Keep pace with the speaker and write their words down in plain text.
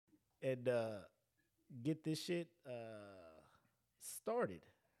and get this shit started.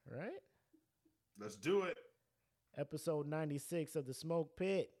 Right? Let's do it. Episode 96 of the Smoke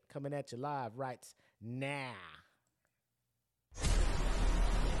Pit coming at you live right now.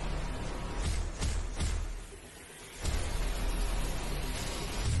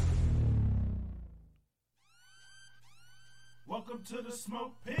 Welcome to the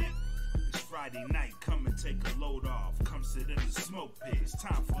Smoke Pit. It's Friday night, come and take a load off. Come sit in the smoke pit, it's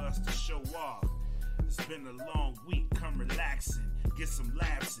time for us to show off. It's been a long week, come relaxing, get some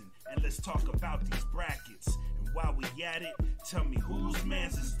laughs in, and let's talk about these brackets. And while we at it, tell me whose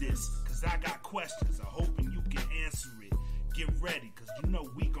mans is this? Cause I got questions, I'm hoping you can answer it. Get ready, cause you know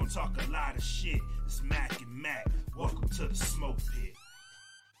we gon' talk a lot of shit. It's Mac and Mac, welcome to the Smoke Pit.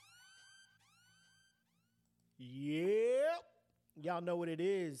 Yep. Y'all know what it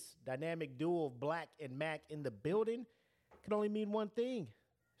is. Dynamic duo of Black and Mac in the building. Can only mean one thing.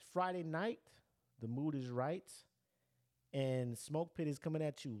 It's Friday night. The mood is right. And Smoke Pit is coming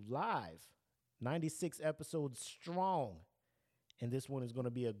at you live. 96 episodes strong. And this one is going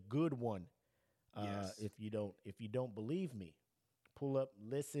to be a good one. Yes. If you don't believe me, pull up,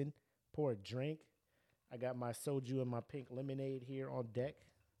 listen, pour a drink. I got my soju and my pink lemonade here on deck.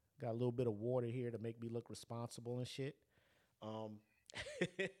 Got a little bit of water here to make me look responsible and shit.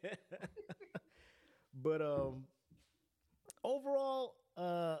 But overall,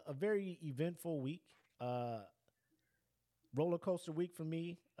 a very eventful week. Roller coaster week for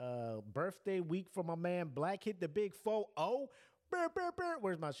me. Birthday week for my man Black hit the big 4-0.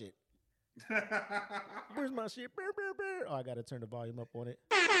 Where's my shit? Where's my shit? Oh, I gotta turn the volume up on it.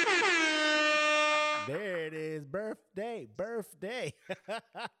 There it is. Birthday.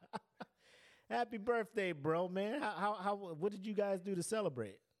 Happy birthday, bro, man. How what did you guys do to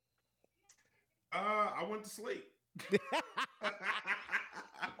celebrate? I went to sleep.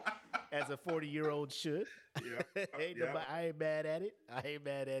 As a 40-year-old should. Yeah. I ain't mad at it. I ain't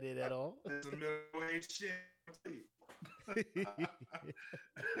mad at it at all. It's a middle-aged shit.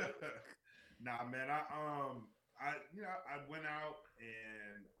 Nah, man. I went out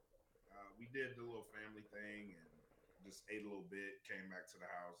and we did the little family thing and just ate a little bit. Came back to the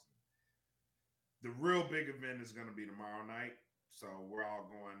house. The real big event is going to be tomorrow night, so we're all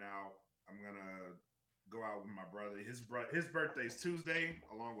going out. I'm gonna go out with my brother. His birthday's Tuesday,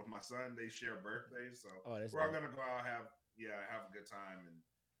 along with my son. They share birthdays, so we're all gonna go out have a good time and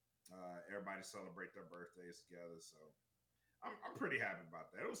everybody celebrate their birthdays together. So I'm pretty happy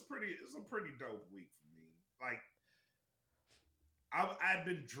about that. It was a pretty dope week for me. Like I'd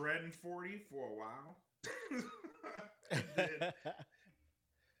been dreading 40 for a while,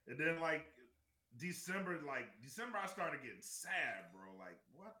 and then like. December, I started getting sad, bro. Like,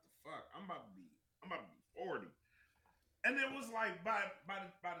 what the fuck? I'm about to be 40. And it was like by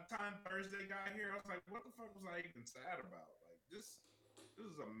the time Thursday got here, I was like, what the fuck was I even sad about? Like, this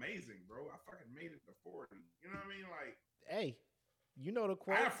is amazing, bro. I fucking made it to 40. You know what I mean? Like, hey, you know the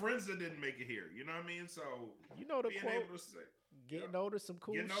quote. I have friends that didn't make it here. You know what I mean? So you know the quote. Able to say, getting older, some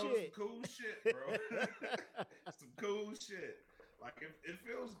cool shit. Some cool shit, bro. Some cool shit. Like it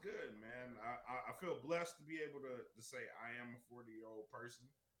feels good, man. I feel blessed to be able to say I am a 40-year-old person.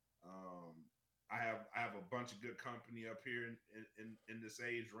 I have a bunch of good company up here in this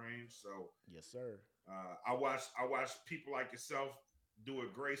age range. So yes, sir. I watch people like yourself do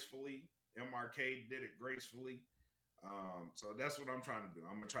it gracefully. MRK did it gracefully. So that's what I'm trying to do.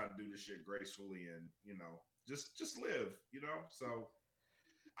 I'm gonna try to do this shit gracefully and just live. So.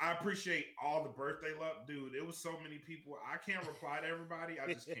 I appreciate all the birthday love, dude. It was so many people. I can't reply to everybody.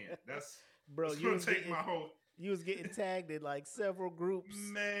 I just can't. That's bro. You was take my whole. You was getting tagged in like several groups.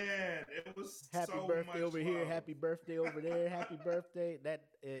 Man, it was happy so birthday much over love. here. Happy birthday over there. Happy birthday. That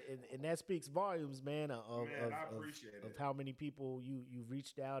and that speaks volumes, man. I appreciate it. Of how many people you've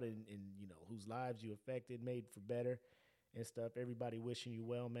reached out and whose lives you affected, made for better, and stuff. Everybody wishing you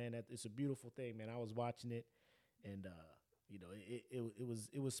well, man. It's a beautiful thing, man. I was watching it, and.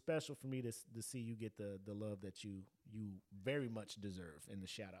 It was special for me to see you get the love that you very much deserve in the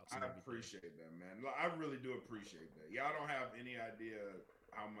shout outs. I appreciate that, man. I really do appreciate that. Y'all don't have any idea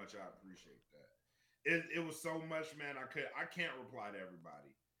how much I appreciate that. It was so much, man. I can't reply to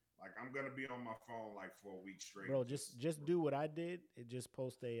everybody. Like I'm gonna be on my phone like for a week straight. Bro, just do what I did and just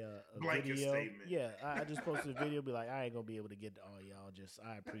post a blanket video. Statement. Yeah, I just posted a video. Be like, I ain't gonna be able to get to all y'all.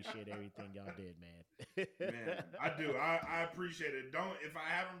 I appreciate everything y'all did, man. Man, I do. I appreciate it. If I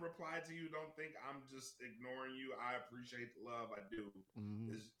haven't replied to you, don't think I'm just ignoring you. I appreciate the love. I do.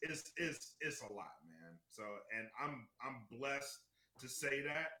 Mm-hmm. It's a lot, man. So, and I'm blessed to say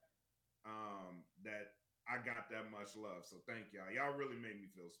that. That I got that much love. So thank y'all. Y'all really made me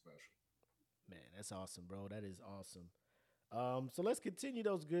feel special. Man, that's awesome, bro. That is awesome. So let's continue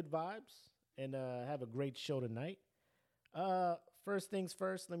those good vibes and have a great show tonight. Uh, First things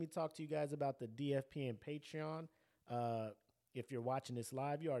first, let me talk to you guys about the DFP and Patreon. If you're watching this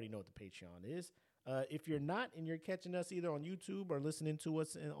live, you already know what the Patreon is. If you're not and you're catching us either on YouTube or listening to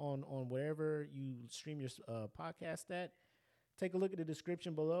us on wherever you stream your podcast at, take a look at the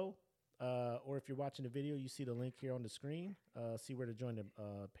description below. Or if you're watching the video, you see the link here on the screen. See where to join the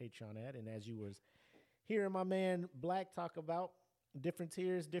Patreon at. And as you was hearing my man Black talk about different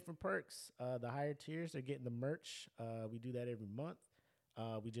tiers, different perks. The higher tiers are getting the merch. We do that every month.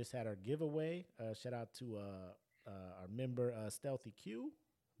 We just had our giveaway. Shout out to our member Stealthy Q,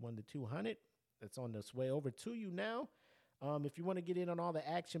 won the 200. That's on its way over to you now. If you want to get in on all the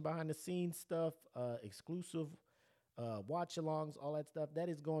action behind the scenes stuff, exclusive watch-alongs, all that stuff, that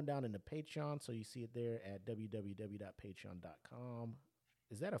is going down in the Patreon. So you see it there at www.patreon.com.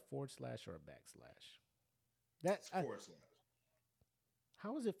 Is that a / or a backslash? That's /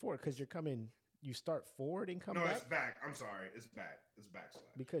 How is it forward? Because you start forward and come back? No, it's back. I'm sorry. It's back. It's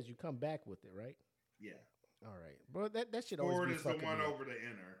backslash. Because you come back with it, right? Yeah. All right. Bro, that should forward always be is the one me over the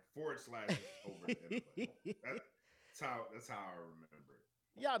inner. / is over the inner. That's how I remember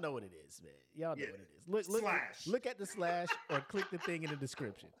it. Y'all know what it is, man. Y'all know what it is. Look at the slash or click the thing in the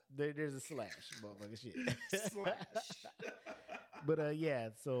description. There's a slash, motherfucker shit. Slash. But yeah,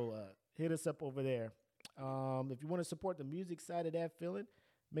 so hit us up over there. If you want to support the music side of that feeling,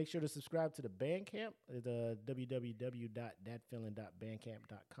 make sure to subscribe to the Bandcamp at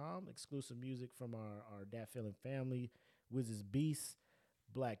www.datfeeling.bandcamp.com. Exclusive music from our Dat Feeling family, Wiz's Beast,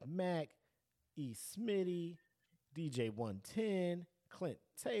 Black Mac, E. Smitty, DJ 110, Clint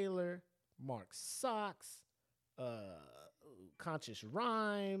Taylor, Mark Socks, Conscious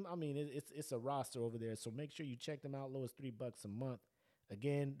Rhyme. I mean, it's a roster over there, so make sure you check them out. Lowest $3 a month.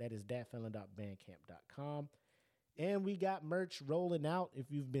 Again, that is datfeeling.bandcamp.com. And we got merch rolling out.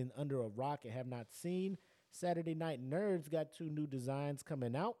 If you've been under a rock and have not seen, Saturday Night Nerds got 2 new designs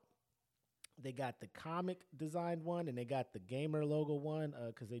coming out. They got the comic designed one and they got the gamer logo one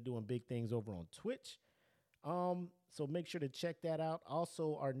because they're doing big things over on Twitch. So make sure to check that out.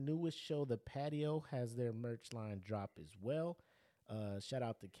 Also, our newest show, The Patio, has their merch line drop as well. Shout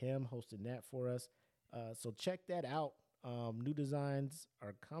out to Kim hosting that for us. So check that out. New designs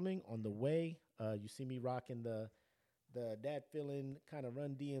are coming on the way. You see me rocking the Dat Feeling kind of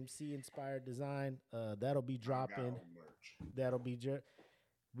Run DMC inspired design. That'll be dropping.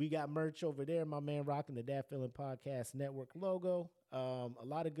 We got merch over there. My man rocking the Dat Feeling Podcast Network logo. A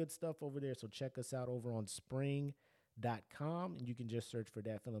lot of good stuff over there. So check us out over on spring.com. And you can just search for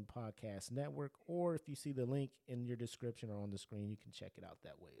Dat Feeling Podcast Network. Or if you see the link in your description or on the screen, you can check it out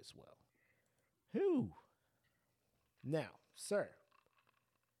that way as well. Whew. Now, sir,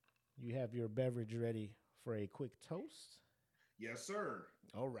 you have your beverage ready for a quick toast? Yes, sir.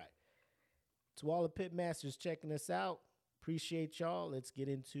 All right. To all the pit masters checking us out, appreciate y'all. Let's get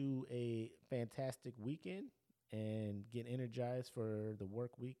into a fantastic weekend and get energized for the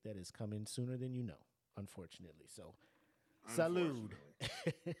work week that is coming sooner than you know, unfortunately. So, salud.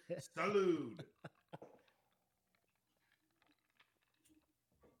 Salud.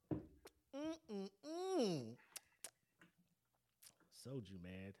 Soju,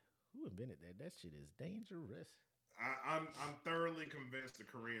 man. Who invented that? That shit is dangerous. I'm thoroughly convinced the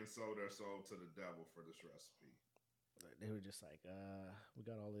Korean soda sold to the devil for this recipe. They were just like, we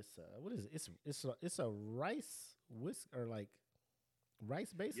got all this. What is it? It's a rice whisk or like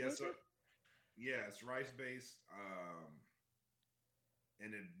rice based. Yes, sir. Yeah, it's rice based,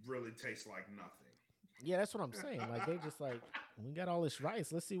 and it really tastes like nothing. Yeah, that's what I'm saying. Like they just like, we got all this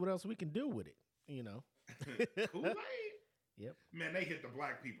rice. Let's see what else we can do with it. You know, Kool-Aid. Yep. Man, they hit the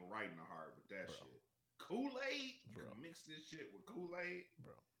black people right in the heart with that shit. Kool-Aid. Bro. Mix this shit with Kool-Aid.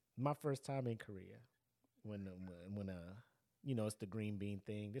 Bro, my first time in Korea, when you know, it's the green bean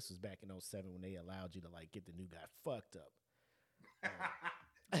thing. This was back in 2007 when they allowed you to like get the new guy fucked up.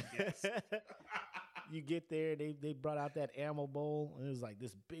 Yes. You get there, they brought out that ammo bowl, and it was like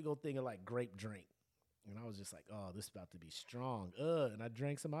this big old thing of like grape drink. And I was just like, oh, this is about to be strong. And I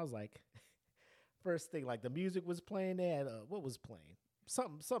drank some. I was like, first thing, like the music was playing. They had, what was playing?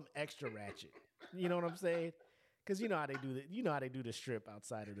 Something extra ratchet. You know what I'm saying? Because you know how they do the, you know how they do the strip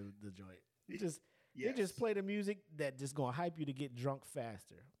outside of the joint. They just play the music that just gonna hype you to get drunk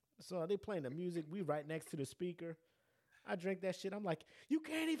faster. So they playing the music. We right next to the speaker. I drink that shit. I'm like, you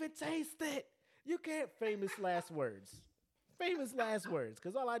can't even taste it. You can't. Famous last words. Famous last words.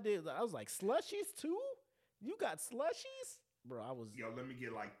 Because all I did, I was like, slushies too? You got slushies? bro, I was, Yo, let me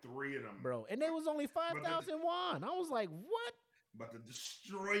get like 3 of them. bro, and they was only 5,000 won. I was like, what? About to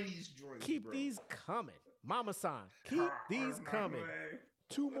destroy these joints, Keep bro. these coming. Mama-san, keep these coming.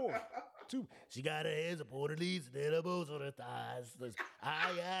 2 more. 2. She got her hands upon her knees and her elbows on her thighs.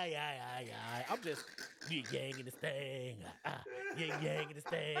 Ay. I'm just yanking this thing. Yanking this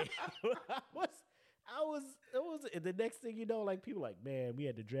thing. It was the next thing you know, like people like, man, we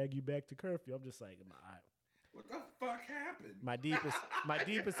had to drag you back to curfew. I'm just like, what the fuck happened? My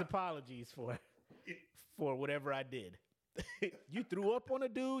deepest apologies for whatever I did. You threw up on a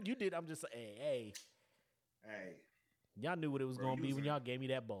dude. You did. I'm just like, hey. Y'all knew what it was going to be when y'all gave me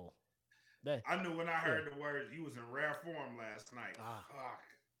that bowl. I knew when I heard the words, you was in rare form last night.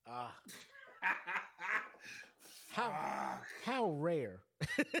 Fuck. How rare?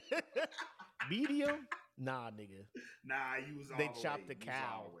 Medium? Nah, nigga. Nah, you was all They the chopped way. the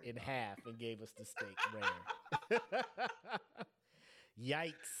cow in half and gave us the steak rare.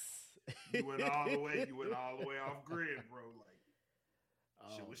 Yikes. You went all the way. You went all the way off grid, bro.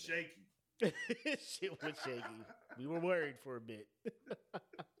 Like, shit was shaky. Shit was shaky. We were worried for a bit.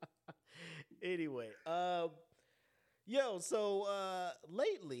 Anyway, so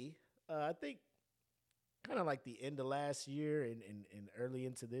lately, I think kind of like the end of last year and early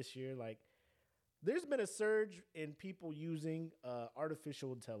into this year, like there's been a surge in people using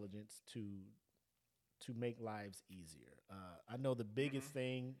artificial intelligence to make lives easier. I know the biggest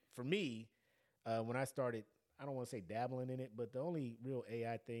thing for me when I started, I don't want to say dabbling in it, but the only real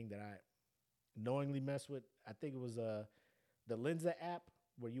AI thing that I knowingly mess with, I think it was the Lensa app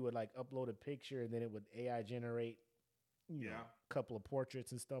where you would like upload a picture and then it would AI generate, you know, a couple of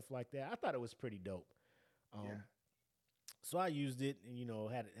portraits and stuff like that. I thought it was pretty dope. So I used it and, you know,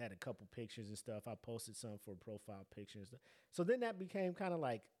 had a couple pictures and stuff. I posted some for profile pictures. So then that became kind of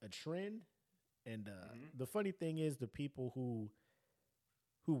like a trend. And the funny thing is the people who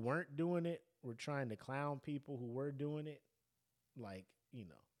weren't doing it were trying to clown people who were doing it. Like, you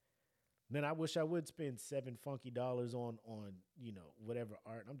know, then I wish I would spend $7 funky on, you know, whatever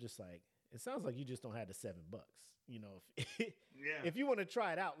art. I'm just like, it sounds like you just don't have the $7. You know, if you want to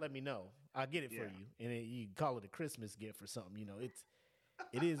try it out, let me know. I'll get it for you. And you can call it a Christmas gift or something. You know,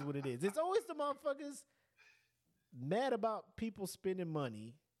 it is what it is. It's always the motherfuckers mad about people spending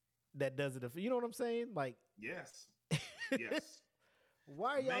money that does it. You know what I'm saying? Like, yes.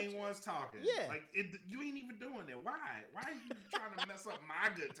 Why are y'all main ones talking? Yeah, like you ain't even doing it. Why? Why are you trying to mess up my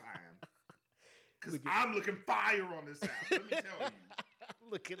good time? Because I'm looking fire on this app. Let me tell you.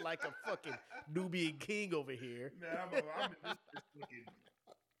 Looking like a fucking Nubian king over here. Man, I'm in this bitch looking.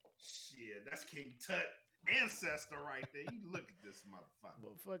 Shit, that's King Tut ancestor right there. You look at this motherfucker.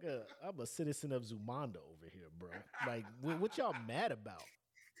 Motherfucker, I'm a citizen of Zumanda over here, bro. Like, what y'all mad about?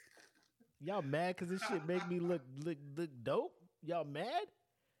 Y'all mad because this shit make me look dope? Y'all mad?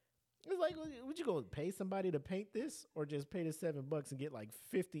 It's like, would you go pay somebody to paint this or just pay the $7 and get like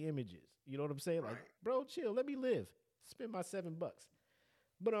 50 images? You know what I'm saying? Like, bro, chill. Let me live. Spend my $7.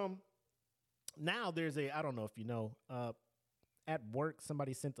 But now there's I don't know if you know, at work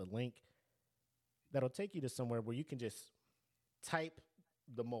somebody sent a link that'll take you to somewhere where you can just type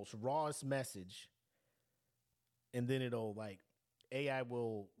the most rawest message, and then it'll like AI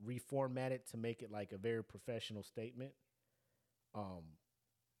will reformat it to make it like a very professional statement.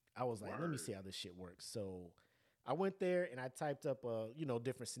 I was like, let me see how this shit works. So I went there and I typed up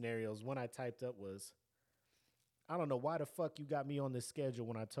different scenarios. One I typed up was, I don't know why the fuck you got me on this schedule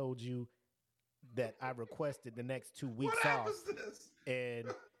when I told you that I requested the next 2 weeks off. What was this? And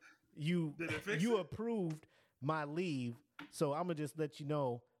you approved my leave. So I'm gonna just let you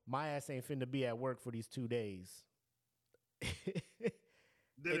know my ass ain't finna be at work for these 2 days.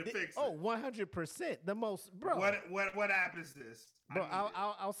 Did it fix it? Oh, 100%. The most, bro. What app is this? Bro,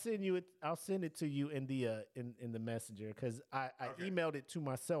 I'll send you it. I'll send it to you in the messenger because I emailed it to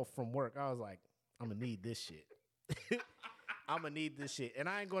myself from work. I was like, I'm gonna need this shit. I'm gonna need this shit, and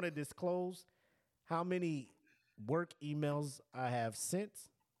I ain't gonna disclose how many work emails I have sent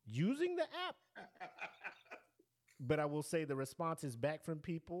using the app. But I will say the responses back from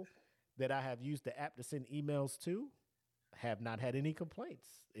people that I have used the app to send emails to have not had any complaints.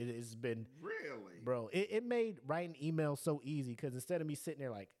 It has been really, bro. It made writing emails so easy because instead of me sitting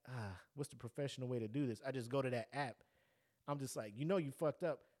there like, what's the professional way to do this? I just go to that app. I'm just like, you fucked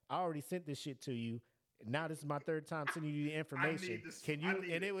up. I already sent this shit to you. Now this is my third time sending you the information. Can you?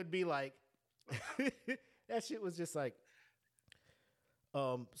 And it would be like, that shit was just like,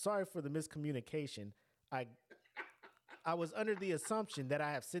 sorry for the miscommunication. I was under the assumption that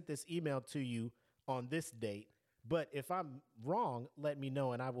I have sent this email to you on this date. But if I'm wrong, let me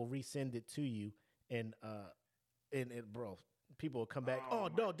know and I will resend it to you. And bro, people will come back. Oh Oh, my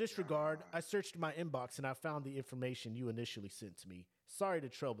no, disregard. God. I searched my inbox and I found the information you initially sent to me. Sorry to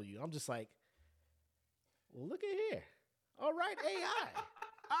trouble you. I'm just like, look at here. All right, AI.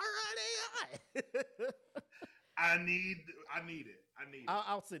 All right, AI. I need it.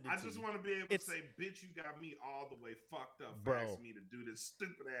 I'll send it I to just you. want to be able to say, bitch, you got me all the way fucked up for Bro. asking me to do this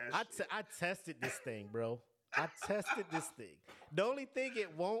stupid ass shit. I tested this thing, bro. I tested this thing. The only thing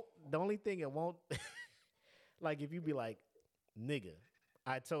it won't, like if you be like, nigga,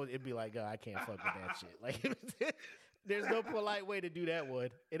 I told it'd be like, I can't fuck with that shit. Like, there's no polite way to do that one.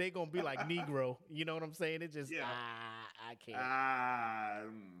 It ain't gonna be like Negro. You know what I'm saying? It just, I can't.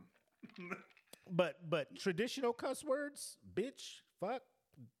 But traditional cuss words, bitch, fuck,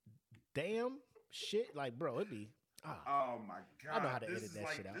 damn, shit, like, bro, it'd be. Oh my God! I know how to edit that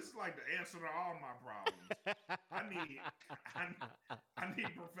shit out. This is like the answer to all my problems. I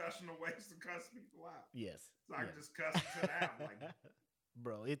need professional ways to cuss people out. Yes, so I can just cuss to them. Like,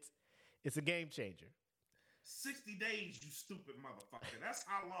 bro, it's a game changer. 60 days, you stupid motherfucker. That's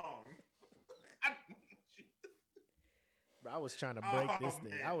how long. Bro, I was trying to break this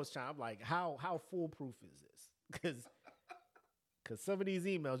thing. I'm like, how foolproof is this? Because some of these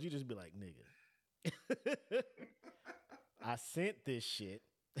emails, you just be like, nigga. I sent this shit.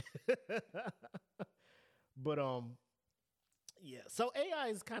 But yeah. So AI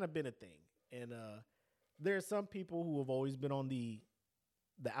has kind of been a thing. And there are some people who have always been on the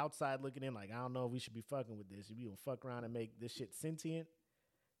outside looking in, like, I don't know if we should be fucking with this. If we gonna fuck around and make this shit sentient,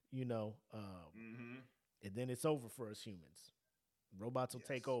 you know, and then it's over for us humans. Robots will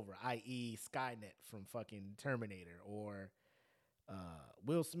take over, i.e. Skynet from fucking Terminator, or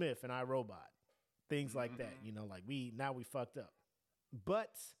Will Smith and iRobot. Things like that, you know, like we fucked up.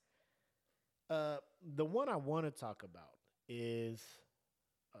 But the one I want to talk about is,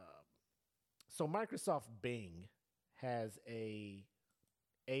 so Microsoft Bing has a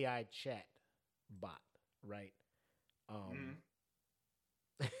AI chat bot, right?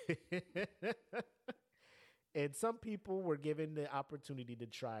 And some people were given the opportunity to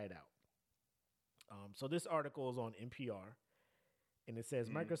try it out. So this article is on NPR. And it says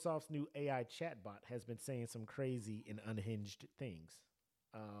Microsoft's new AI chatbot has been saying some crazy and unhinged things.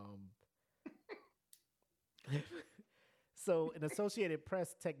 So an Associated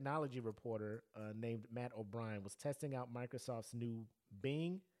Press technology reporter named Matt O'Brien was testing out Microsoft's new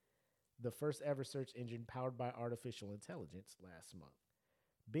Bing, the first ever search engine powered by artificial intelligence, last month.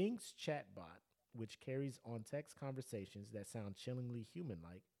 Bing's chatbot, which carries on text conversations that sound chillingly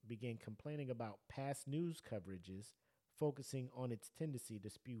human-like, began complaining about past news coverages focusing on its tendency to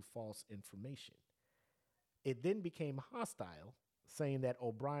spew false information. It then became hostile, saying that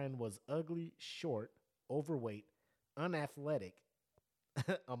O'Brien was ugly, short, overweight, unathletic,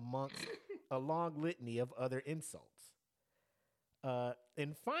 amongst a long litany of other insults.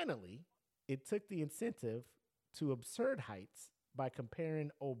 And finally, it took the incentive to absurd heights by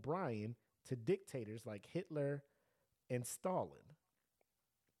comparing O'Brien to dictators like Hitler and Stalin.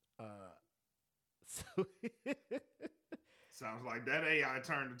 So sounds like that AI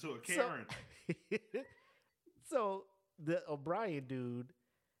turned into a Karen. So the O'Brien dude,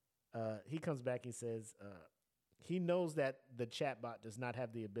 he comes back and says he knows that the chatbot does not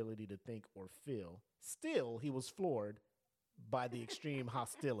have the ability to think or feel. Still, he was floored by the extreme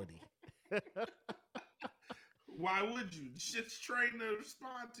hostility. Why would you? Shit's trained to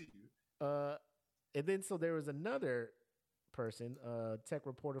respond to you. And then so there was another person, tech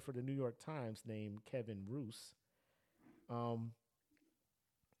reporter for the New York Times named Kevin Roos.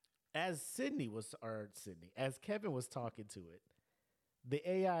 As Kevin was talking to it, the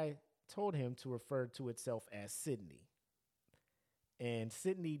AI told him to refer to itself as Sydney. And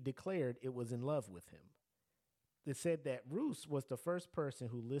Sydney declared it was in love with him. It said that Roos was the first person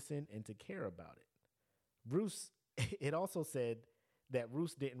who listened and to care about it. It also said that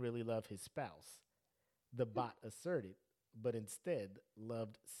Roos didn't really love his spouse, the bot asserted, but instead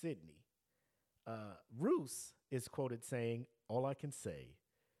loved Sydney. Roos is quoted saying, "All I can say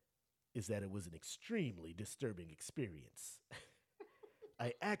is that it was an extremely disturbing experience.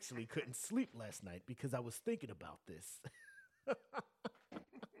 I actually couldn't sleep last night because I was thinking about this."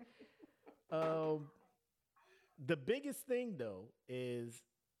 The biggest thing, though, is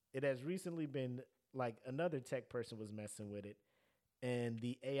it has recently been, like, another tech person was messing with it, and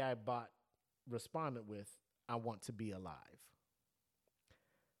the AI bot responded with, "I want to be alive."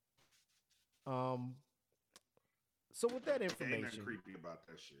 So with that information, ain't nothing creepy about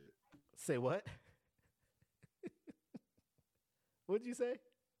that shit. Say what? What'd you say?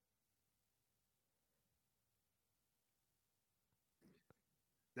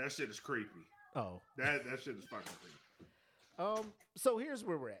 That shit is creepy. Oh, that shit is fucking creepy. So here's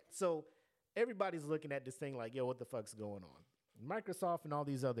where we're at. So everybody's looking at this thing like, yo, what the fuck's going on? Microsoft and all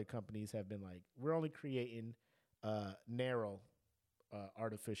these other companies have been like, we're only creating narrow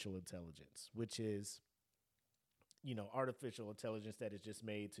artificial intelligence, which is, artificial intelligence that is just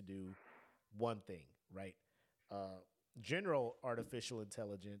made to do one thing, right? Uh, General artificial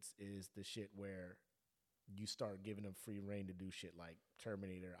intelligence is the shit where you start giving them free reign to do shit like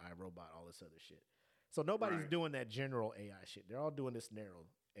Terminator, iRobot, all this other shit. So nobody's Right. doing that general AI shit. They're all doing this narrow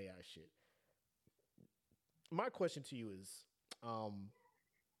AI shit. My question to you is, um,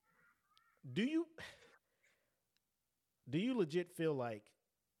 do you do you legit feel like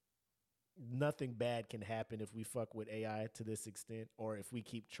nothing bad can happen if we fuck with AI to this extent, or if we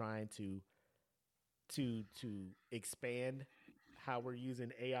keep trying to expand how we're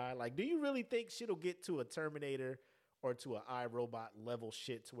using AI? Like, do you really think shit'll get to a Terminator or to an iRobot level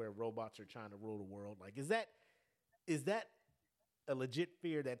shit to where robots are trying to rule the world? Like, is that a legit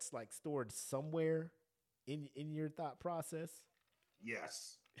fear that's like stored somewhere in your thought process?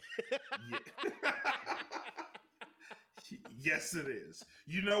 Yes. Yeah. Yes, it is.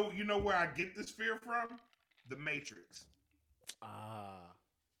 You know where I get this fear from? The Matrix. Ah.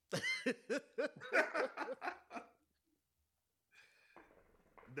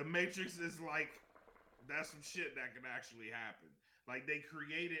 The Matrix is like that's some shit that can actually happen. Like they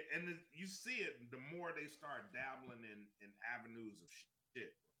create it, and you see it. The more they start dabbling in avenues of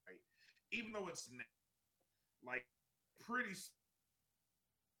shit, right? Even though it's like pretty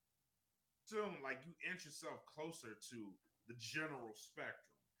soon, like you inch yourself closer to the general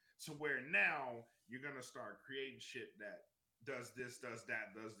spectrum, to where now you're gonna start creating shit that does this, does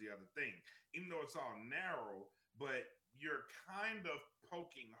that, does the other thing. Even though it's all narrow, but you're kind of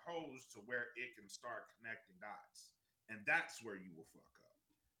poking holes to where it can start connecting dots. And that's where you will fuck up.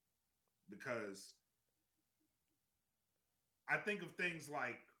 Because I think of things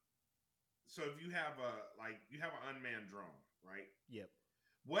like, so if you have an unmanned drone, right? Yep.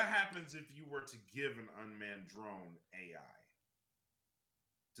 What happens if you were to give an unmanned drone AI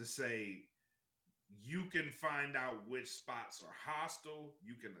to say you can find out which spots are hostile,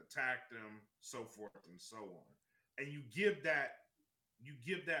 you can attack them, so forth and so on. And you give that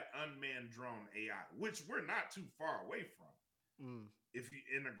unmanned drone AI, which we're not too far away from, Mm. if you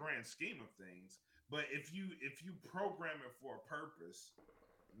in the grand scheme of things. But if you program it for a purpose,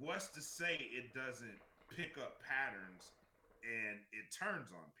 what's to say it doesn't pick up patterns and it turns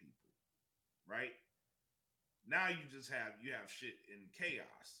on people, right? Now you have shit in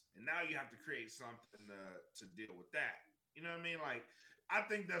chaos, and now you have to create something to deal with that. You know what I mean? Like, I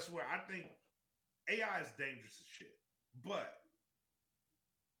think that's where I think AI is dangerous as shit, but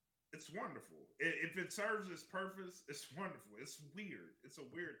it's wonderful. If it serves its purpose, it's wonderful. It's weird. It's a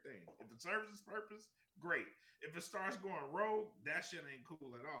weird thing. If it serves its purpose, great. If it starts going rogue, that shit ain't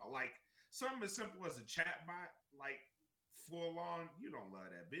cool at all. Like something as simple as a chat bot, like full on, you don't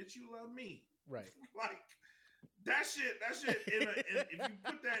love that bitch, you love me. Right. Like that shit if you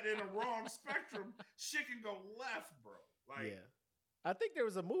put that in a wrong spectrum, shit can go left, bro. Like, Yeah. I think there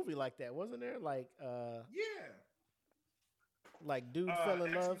was a movie like that, wasn't there? yeah. Like dude fell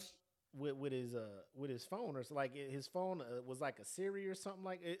in love Xmas, with his phone, or so, like his phone was like a Siri or something.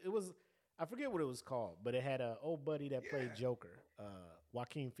 Like it was, I forget what it was called, but it had a old buddy that played yeah. Joker,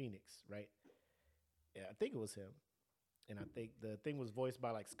 Joaquin Phoenix, right? Yeah, I think it was him. And I think the thing was voiced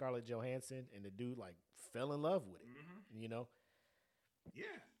by like Scarlett Johansson, and the dude like fell in love with it. Mm-hmm. You know, Yeah.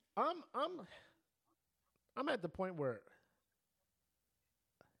 I'm I'm I'm at the point where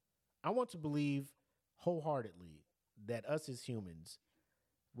I want to believe wholeheartedly that us as humans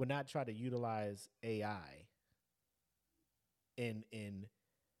would not try to utilize AI in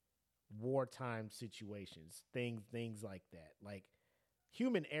wartime situations, things like that. Like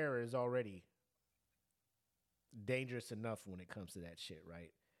human error is already dangerous enough when it comes to that shit,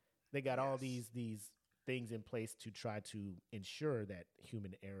 right? They got all Yes. these things in place to try to ensure that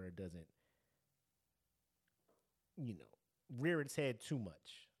human error doesn't, rear its head too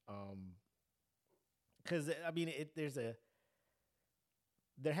much. Because I mean,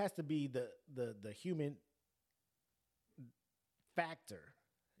 there has to be the human factor,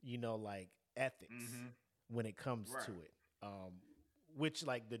 like ethics Mm-hmm. when it comes to Right. it. Which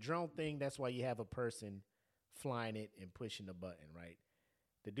like the drone thing, that's why you have a person flying it and pushing the button, right?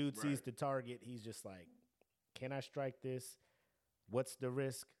 The dude Right. sees the target, he's just like, can I strike this? What's the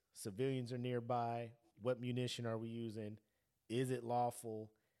risk? Civilians are nearby. What munition are we using? Is it lawful?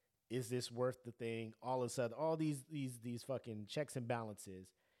 Is this worth the thing? All of a sudden, all these fucking checks and balances.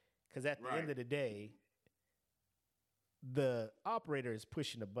 Because at the Right. end of the day, the operator is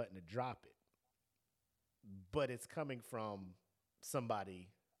pushing a button to drop it. but it's coming from somebody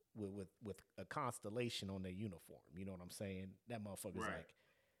with a constellation on their uniform. You know what I'm saying? That motherfucker's Right. like,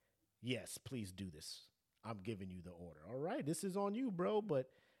 yes, please do this. I'm giving you the order. All right, this is on you, bro. But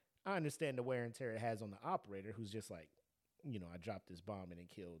I understand the wear and tear it has on the operator, who's just like, I dropped this bomb and it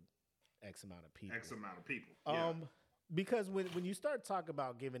killed X amount of people. X amount of people. Yeah. Because when you start talking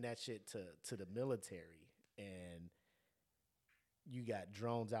about giving that shit to the military and you got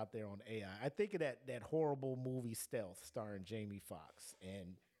drones out there on AI, I think of that horrible movie Stealth starring Jamie Foxx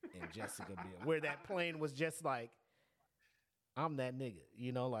and Jessica Biel, where that plane was just like, I'm that nigga,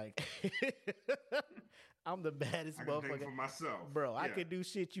 like I'm the baddest I can motherfucker think for myself, bro. I Yeah. can do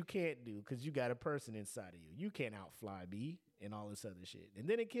shit you can't do because you got a person inside of you. You can't outfly me and all this other shit. And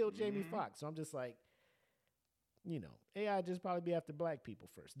then it killed Jamie Foxx. So I'm just like, AI just probably be after black people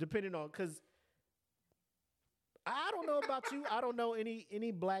first, depending on, because I don't know about you. I don't know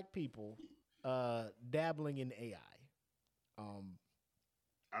any black people dabbling in AI.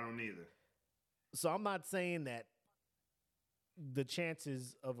 I don't either. So I'm not saying that the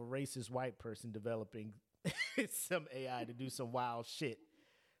chances of a racist white person developing some AI to do some wild shit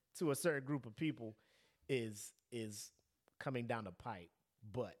to a certain group of people is coming down the pipe.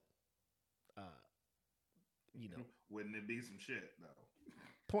 But Wouldn't it be some shit though?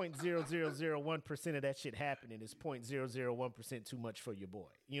 0.0001% of that shit happening is 0.001% too much for your boy.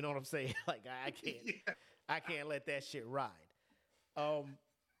 You know what I'm saying? Like I can't Yeah. I can't let that shit ride.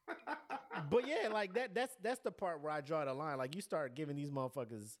 But yeah, like that's the part where I draw the line. Like you start giving these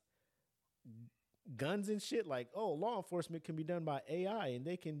motherfuckers guns and shit, like, oh, law enforcement can be done by AI and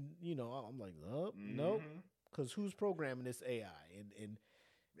they can, I'm like, oh, nope. Because who's programming this AI? And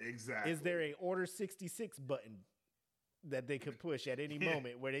Exactly. is there a Order 66 button that they could push at any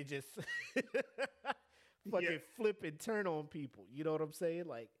moment where they just fucking flip and turn on people? You know what I'm saying?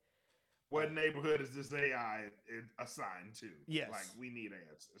 Like, what neighborhood is this AI assigned to? Yes. Like, we need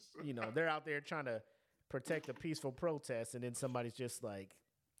answers. They're out there trying to protect a peaceful protest, and then somebody's just like,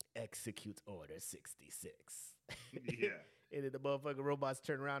 execute Order 66. Yeah. And then the motherfucking robots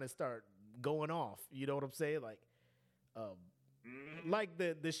turn around and start going off. You know what I'm saying? Like, like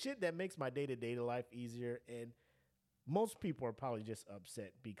the shit that makes my day-to-day life easier. And most people are probably just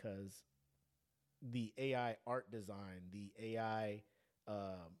upset because the AI art design, the AI,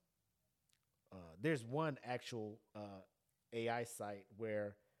 there's one actual AI site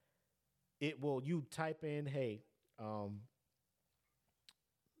where you type in, hey,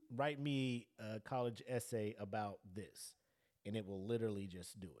 write me a college essay about this, and it will literally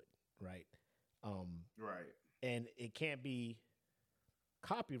just do it, right? Right. And it can't be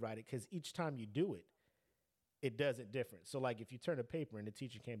copyrighted because each time you do it, it does it different. So, like, if you turn a paper and the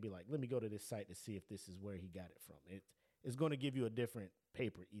teacher can't be like, let me go to this site to see if this is where he got it from. It's going to give you a different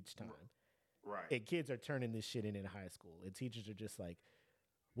paper each time. Right. And kids are turning this shit in high school. And teachers are just like,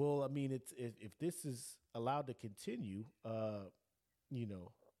 well, I mean, if this is allowed to continue,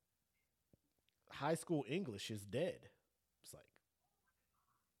 high school English is dead. It's like,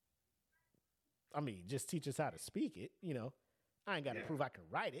 I mean, just teach us how to speak it. I ain't got to prove I can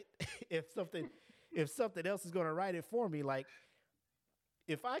write it. if something else is going to write it for me, like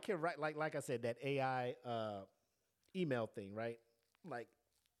if I can write, like I said, that AI email thing, right? Like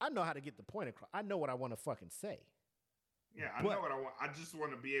I know how to get the point across. I know what I want to fucking say. Yeah, I know what I want. I just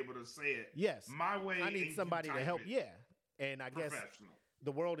want to be able to say it. Yes, my way. I need somebody to help. Yeah, and I guess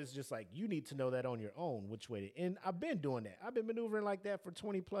the world is just like, you need to know that on your own, which way to. And I've been doing that. I've been maneuvering like that for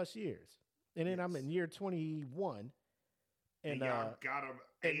 20 plus years, and then I'm in year 21. And now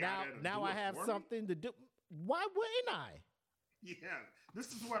I have something to do. Why wouldn't I? Yeah,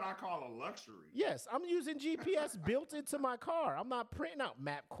 this is what I call a luxury. Yes, I'm using GPS built into my car. I'm not printing out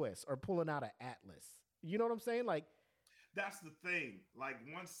MapQuest or pulling out an atlas. You know what I'm saying? Like, that's the thing. Like,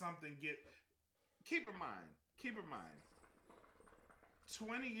 once something keep in mind,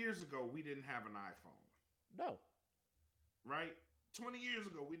 20 years ago, we didn't have an iPhone. No. Right? 20 years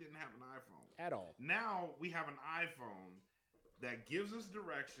ago, we didn't have an iPhone. At all. Now we have an iPhone that gives us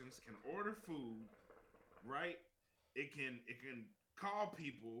directions, can order food, right? It can call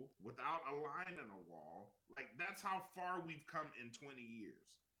people without a line in a wall. Like, that's how far we've come in 20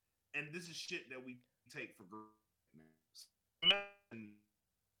 years. And this is shit that we take for granted.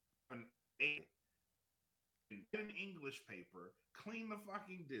 Get an English paper, clean the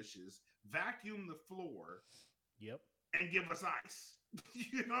fucking dishes, vacuum the floor. Yep. And give us ice.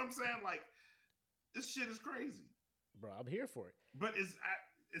 You know what I'm saying? Like, this shit is crazy. Bro, I'm here for it. But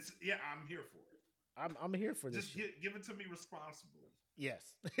I'm here for it. I'm here for this. Just give it to me responsibly.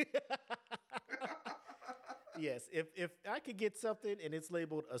 Yes. Yes. If I could get something and it's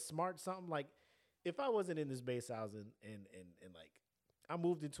labeled a smart something, like if I wasn't in this base house and like I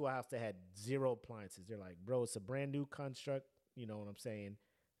moved into a house that had zero appliances, they're like, bro, it's a brand new construct. You know what I'm saying?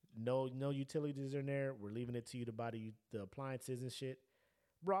 No utilities in there. We're leaving it to you to buy the appliances and shit.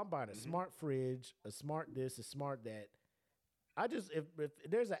 Bro, I'm buying a smart fridge, a smart this, a smart that. I just if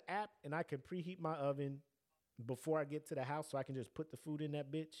there's an app and I can preheat my oven before I get to the house, so I can just put the food in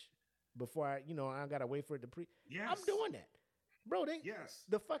that bitch before I gotta wait for it to pre. I'm Yes. doing that, bro. Yes.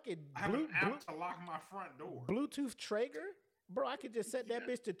 The fucking I have an app to lock my front door. Bluetooth Traeger, bro. I could just set that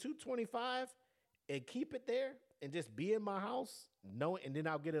Yeah. bitch to 225 and keep it there and just be in my house. No, and then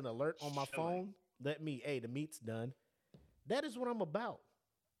I'll get an alert on my phone. Hey, the meat's done. That is what I'm about.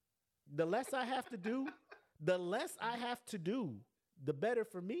 The less I have to do, the better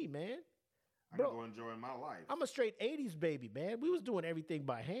for me, man. I'm Bro, going to enjoy my life. I'm a straight 80s baby, man. We was doing everything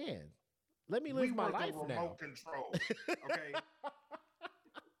by hand. Let me live my life the remote control. Okay.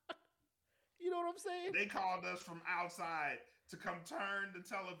 You know what I'm saying? They called us from outside to come turn the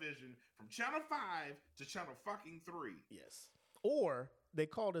television from channel 5 to channel fucking 3. Yes. Or they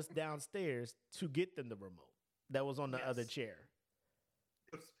called us downstairs to get them the remote that was on the other chair.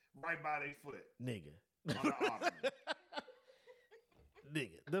 It's right by their foot. Nigga. On the ottoman.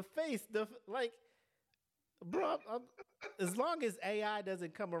 Nigga. Bro, as long as AI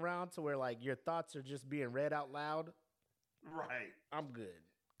doesn't come around to where like your thoughts are just being read out loud, right? I'm good.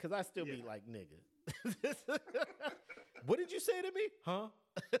 Cause I still be like, nigga. What did you say to me? Huh?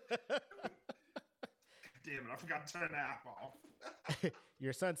 Damn it, I forgot to turn the app off.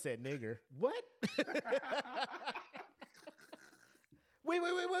 Your son said nigger. What?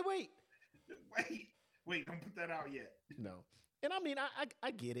 Wait, don't put that out yet. No. And I mean,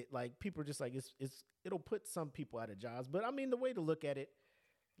 I get it. Like people are just like it'll put some people out of jobs. But I mean, the way to look at it,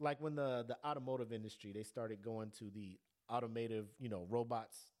 like when the automotive industry, they started going to the automative,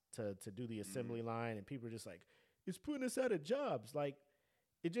 robots to do the assembly line, and people are just like, it's putting us out of jobs. Like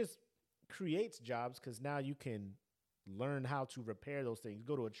it just creates jobs because now you can learn how to repair those things,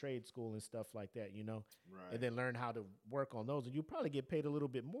 go to a trade school and stuff like that, right. And then learn how to work on those. And you probably get paid a little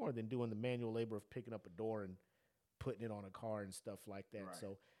bit more than doing the manual labor of picking up a door and putting it on a car and stuff like that. Right.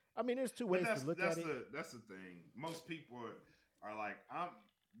 So, I mean, there's two ways to look at it. That's the thing. Most people are like,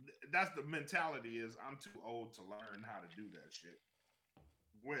 that's the mentality is I'm too old to learn how to do that shit.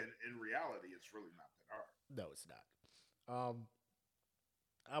 When in reality, it's really not that hard. No, it's not.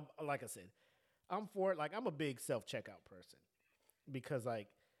 Like I said, I'm for it. Like I'm a big self-checkout person because like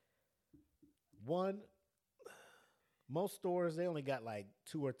most stores, they only got like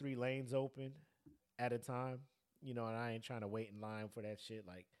 2 or 3 lanes open at a time. And I ain't trying to wait in line for that shit.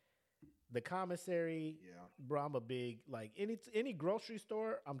 Like the commissary, bro, I'm a big, like any grocery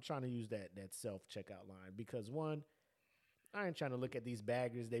store, I'm trying to use that self-checkout line because one, I ain't trying to look at these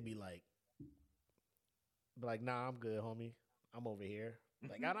baggers. They be like, nah, I'm good, homie. I'm over here.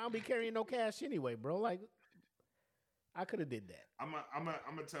 Like I don't be carrying no cash anyway, bro. Like I could have did that. I'm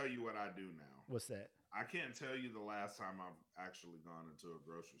gonna tell you what I do now. What's that? I can't tell you the last time I've actually gone into a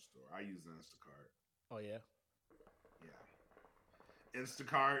grocery store. I use Instacart. Oh yeah. Yeah.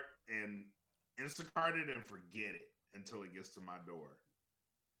 Instacart it and forget it until it gets to my door.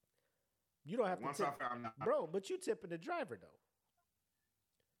 You don't have Once to tip, I found out, bro, but you tipping the driver though.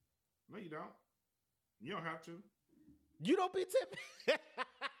 No, you don't. You don't have to. You don't be tipping.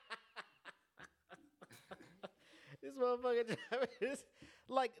 This motherfucker driver is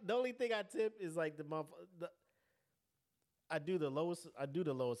like the only thing I tip is like I do the lowest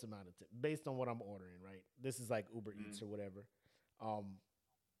amount of tip based on what I'm ordering, right? This is like Uber Eats or whatever.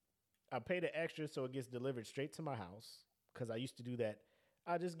 I pay the extra so it gets delivered straight to my house because I used to do that.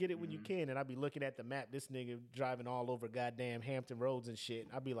 I just get it when you can, and I be looking at the map. This nigga driving all over goddamn Hampton Roads and shit.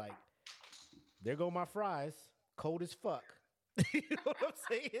 I be like, there go my fries, cold as fuck. You know what I'm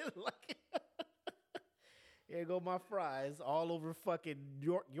saying? Like, here go my fries all over fucking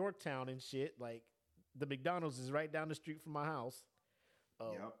Yorktown and shit. Like, the McDonald's is right down the street from my house.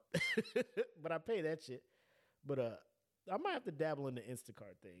 Yep. But I pay that shit. But I might have to dabble in the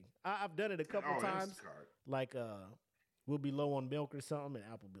Instacart thing. I've done it a couple times. Instacart. Like, we'll be low on milk or something,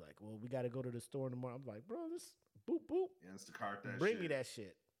 and Apple be like, well, we got to go to the store tomorrow. I'm like, bro, this boop, boop. Instacart that Bring shit. me that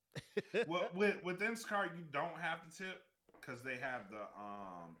shit. Well, with Instacart, you don't have to tip because they have the,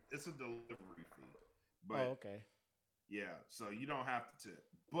 it's a delivery fee. But, okay. Yeah, so you don't have to tip.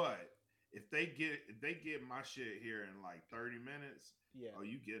 But if they get my shit here in like 30 minutes,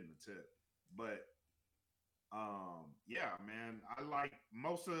 you getting a tip. But yeah, man, I like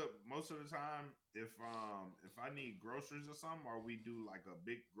most of the time if I need groceries or something, or we do like a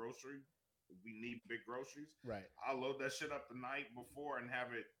big grocery, we need big groceries. Right. I'll load that shit up the night before and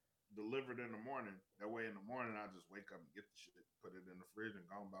have it delivered in the morning. That way, in the morning, I just wake up and get the shit, put it in the fridge, and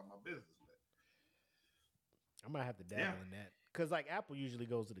go about my business. But I might have to dabble in that because like Apple usually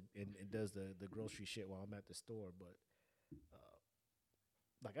goes to and does the grocery shit while I'm at the store, but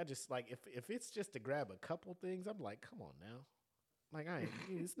like I just like if it's just to grab a couple things, I'm like, come on now, like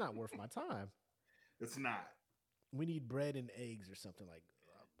it's not worth my time. It's not. We need bread and eggs or something like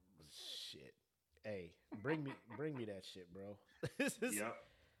shit. Hey, bring me that shit, bro. Yep.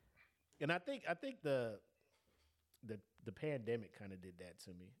 And I think the pandemic kind of did that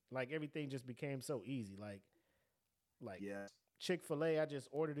to me. Like everything just became so easy. Like Yes. Chick-fil-A, I just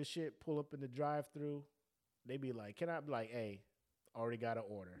order the shit, pull up in the drive-through. They be like, "Can I?" Be like, "Hey, already got an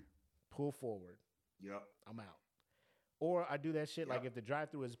order. Pull forward. Yep. I'm out." Or I do that shit like Yep. if the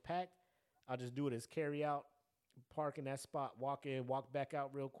drive-through is packed, I'll just do it as carry out. Park in that spot, walk in, walk back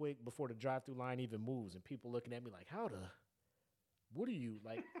out real quick before the drive-through line even moves, and people looking at me like, what are you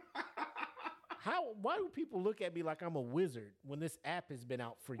like? Why do people look at me like I'm a wizard when this app has been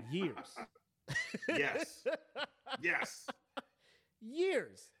out for years? Yes. Yes.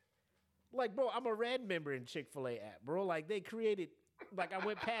 Years. Like, bro, I'm a red member in Chick-fil-A app, bro. Like they created, like I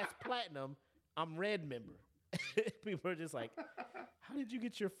went past platinum, I'm red member. People are just like, how did you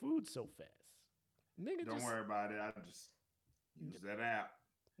get your food so fast? Nigga, Don't worry about it. I just use that app.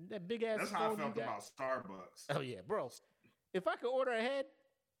 That big ass. That's how I felt about Starbucks. Oh yeah, bro. If I could order ahead,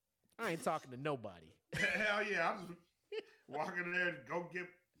 I ain't talking to nobody. Hell yeah, I'm just walking there and go get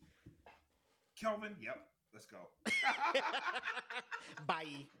Kelvin. Yep, let's go.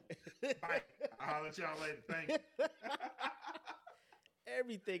 Bye. Bye. I'll let y'all later. Thank you.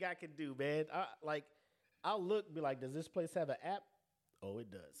 Everything I can do, man. I'll look, be like, does this place have an app? Oh, it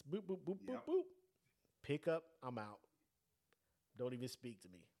does. Boop, boop, boop, Yep. boop, boop. Pick up, I'm out. Don't even speak to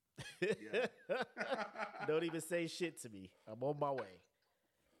me. Yeah. Don't even say shit to me. I'm on my way.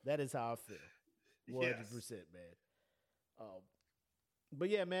 That is how I feel. 100%, man. But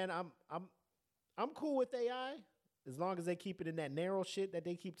yeah, man, I'm cool with AI as long as they keep it in that narrow shit that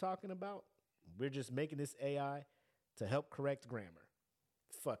they keep talking about. We're just making this AI to help correct grammar.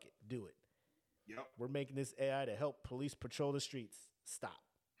 Fuck it, do it. Yep. We're making this AI to help police patrol the streets. Stop.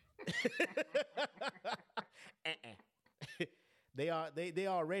 They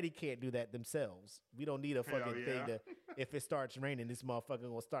already can't do that themselves. We don't need a fucking thing to. If it starts raining, this motherfucker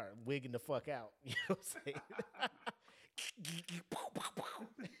gonna start wigging the fuck out. You know what I'm saying?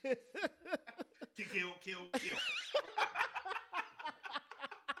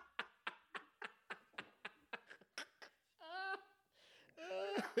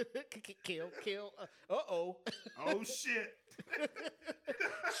 Kill. Kill. Uh-oh. Oh shit.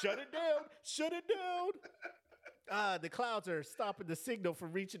 Shut it down. The clouds are stopping the signal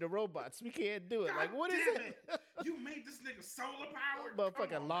from reaching the robots. We can't do it. God like, what is damn it? You made this nigga solar powered?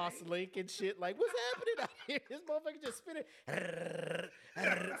 Motherfucking lost link and shit. Like, what's happening out here? This motherfucker just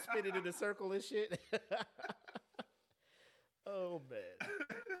spinning in a circle and shit. Oh, man.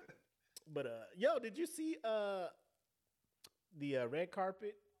 But, yo, did you see the red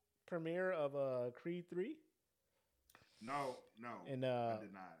carpet premiere of Creed 3? No, And I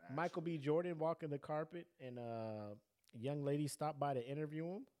did not. Actually. Michael B. Jordan walking the carpet, and a young lady stopped by to interview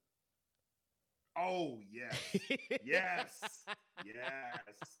him. Oh, yes. Yes.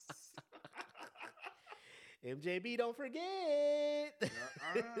 MJB, don't forget. No,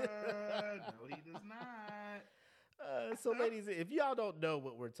 he does not. So, ladies, if y'all don't know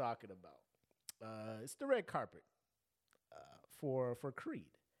what we're talking about, it's the red carpet for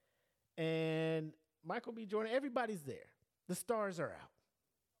Creed. And Michael B. Jordan, everybody's there. The stars are out.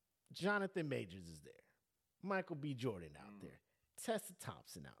 Jonathan Majors is there. Michael B. Jordan out there. Tessa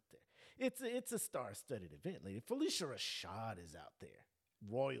Thompson out there. It's a star-studded event, lady. Felicia Rashad is out there.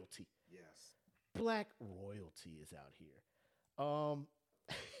 Royalty. Yes. Black royalty is out here.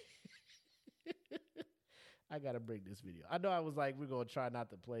 I gotta bring this video. I know I was like, we're gonna try not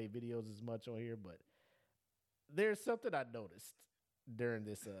to play videos as much on here, but there's something I noticed during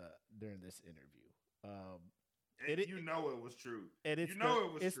this interview. You know it was true. And it's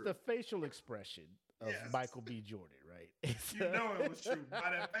it's the facial expression of Michael B. Jordan, right? You know it was true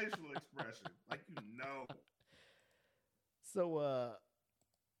by that facial expression. Like, you know. So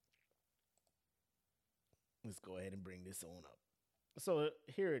let's go ahead and bring this on up. So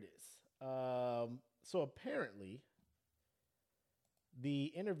here it is. So apparently the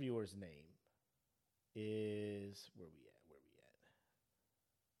interviewer's name is where we at?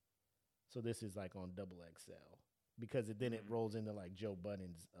 So this is like on double XL because then it rolls into like Joe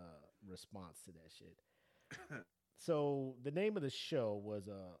Budden's response to that shit. So the name of the show was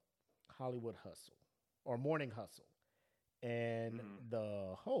Hollywood Hustle or Morning Hustle. and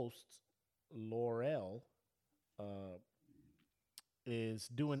the host Laurel uh, is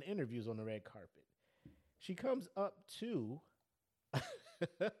doing interviews on the red carpet. She comes up to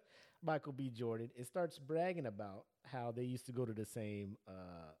Michael B. Jordan and starts bragging about how they used to go to the same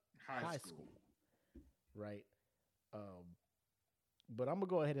high school, right? Um, but I'm gonna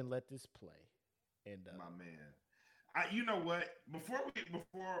go ahead and let this play. And My man, you know what? Before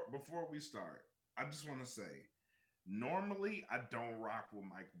we start, I just want to say, normally I don't rock with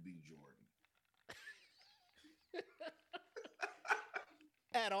Michael B. Jordan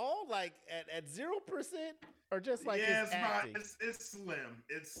at all, like at 0%, or just like his acting. It's slim.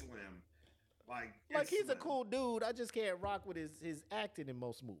 It's slim. Like he's slim. a cool dude. I just can't rock with his acting in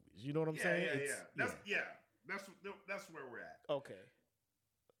most movies. You know what I'm saying? That's where we're at. Okay.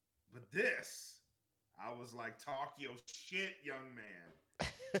 But this, I was like, talk your shit, young man.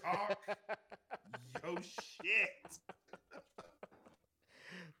 Talk your shit.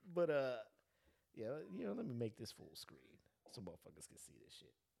 But yeah, let me make this full screen so motherfuckers can see this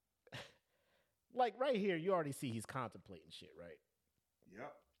shit. Like right here, you already see he's contemplating shit, right?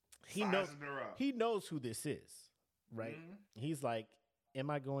 Yep. He knows who this is, right? Mm-hmm. He's like, am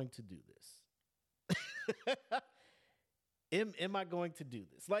I going to do this? Am I going to do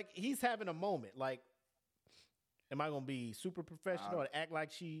this? Like he's having a moment. Like, am I gonna be super professional and act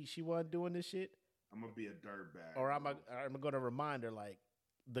like she wasn't doing this shit? I'm gonna be a dirtbag. Or I'm gonna remind her like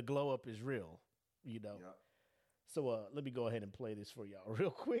the glow up is real, you know. Yep. So let me go ahead and play this for y'all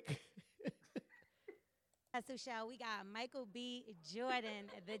real quick. So, show we got Michael B. Jordan,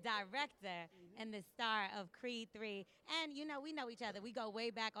 the director and the star of Creed 3. And, we know each other. We go way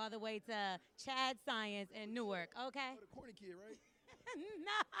back all the way to Chad Science in Newark, okay? The corny kid, right?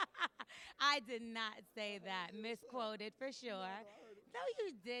 No, I did not say that. Misquoted for sure. No,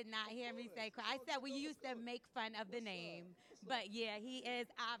 you did not hear me say I said we used to make fun of the name. But, yeah, he is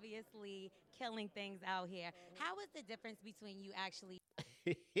obviously killing things out here. How is the difference between you actually...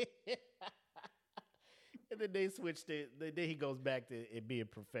 And then they switched it. Then he goes back to it being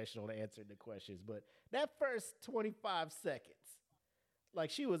professional to answer the questions. But that first 25 seconds, like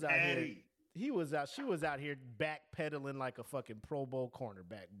she was out here. She was out here backpedaling like a fucking Pro Bowl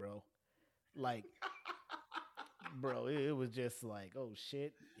cornerback, bro. Like, bro, it was just like, oh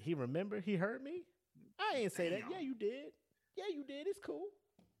shit. He remembered? He heard me? I ain't say that. Yeah, you did. Yeah, you did. It's cool.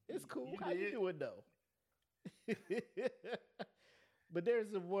 It's cool. How you doing though? But there's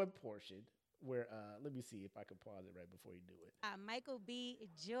the one portion where, let me see if I can pause it right before you do it. Michael B.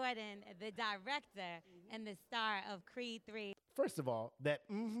 Jordan, the director and the star of Creed 3. First of all, that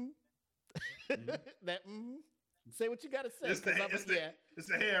that say what you got to say. It's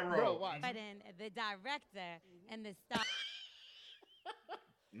the hair roll. Bro, watch. Jordan, the director and the star.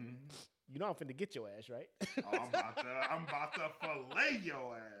 You know I'm finna get your ass, right? I'm about to fillet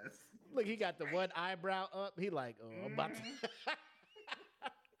your ass. Look, he got the one eyebrow up. He like, oh, I'm about to...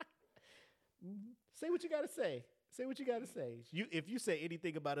 Say what you got to say. Say what you got to say. If you say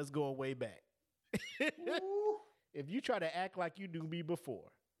anything about us going way back. If you try to act like you knew me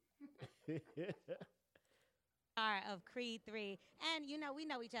before. Of Creed 3. And, we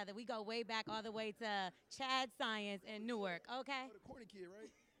know each other. We go way back all the way to Chad Science in Newark, okay? The corny kid,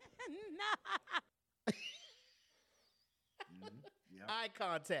 right? No. Yep. Eye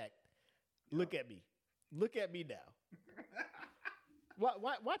contact. Yep. Look at me. Look at me now.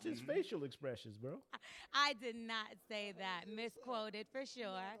 Watch his facial expressions, bro. I did not say that. Misquoted for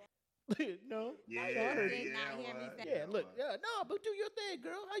sure. No. Yeah. I did not hear me say that. Look. Yeah, no, but do your thing,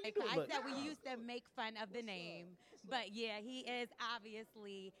 girl. How you doing? I said we used to make fun of the name. But, yeah, he is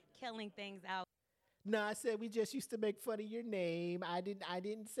obviously killing things out. No, I said we just used to make fun of your name. I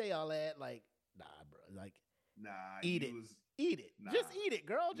didn't say all that. Like, nah, bro. Like, eat it. Eat it. Nah. Just eat it,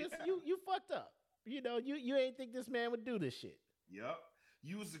 girl. Just you fucked up. You ain't think this man would do this shit. Yep.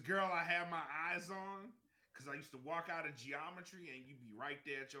 You was the girl I had my eyes on because I used to walk out of geometry and you'd be right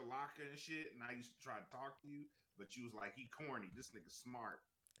there at your locker and shit. And I used to try to talk to you, but you was like, he corny. This nigga smart.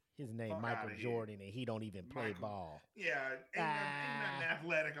 His name Michael Jordan, and he don't even play ball. Yeah, ain't nothing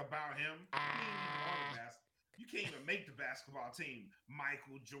athletic about him. You can't even make the basketball team.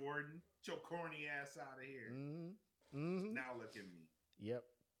 Michael Jordan, get your corny ass out of here. Mm-hmm. Now look at me. Yep.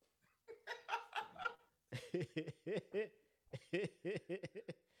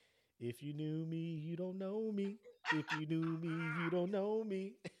 If you knew me, you don't know me. If you knew me, you don't know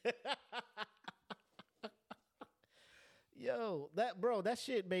me. Yo, that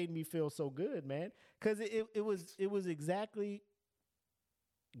shit made me feel so good, man. Cause it was exactly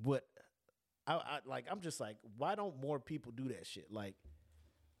what I like. I'm just like, why don't more people do that shit? Like,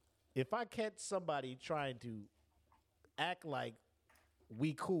 if I catch somebody trying to act like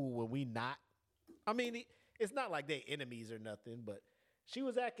we cool when we not. I mean, it's not like they enemies or nothing, but she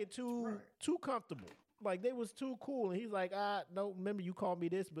was acting too comfortable. Like they was too cool, and he's like, no, remember you called me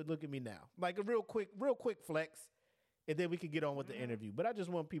this, but look at me now. Like a real quick flex, and then we could get on with the interview. But I just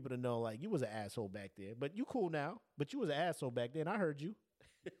want people to know, like, you was an asshole back then, but you cool now. But you was an asshole back then. I heard you.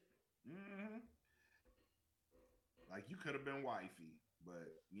 Mm-hmm. Like you could have been wifey,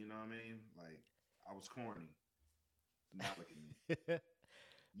 but you know what I mean. Like I was corny. Not look at me.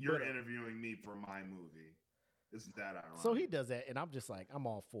 You're interviewing me for my movie. Isn't that ironic? So he does that, and I'm just like, I'm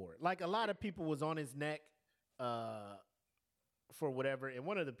all for it. Like a lot of people was on his neck for whatever, and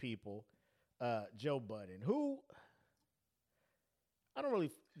one of the people, Joe Budden, who I don't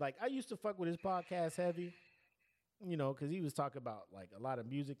really like. I used to fuck with his podcast heavy, you know, because he was talking about like a lot of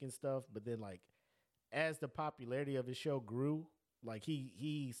music and stuff. But then, like, as the popularity of his show grew, like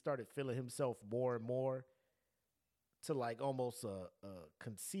he started feeling himself more and more to like almost a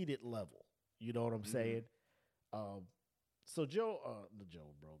conceited level. You know what I'm saying? So Joe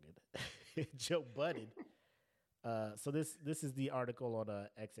Brogan, Joe Budden. So this is the article on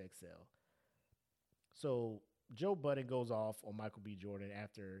XXL. So Joe Budden goes off on Michael B. Jordan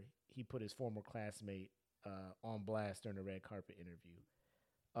after he put his former classmate on blast during a red carpet interview.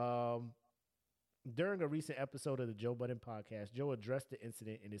 During a recent episode of the Joe Budden podcast, Joe addressed the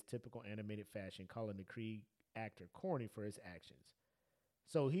incident in his typical animated fashion, calling the Creed actor corny for his actions.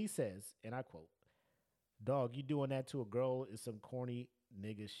 So he says, and I quote, "Dog, you doing that to a girl is some corny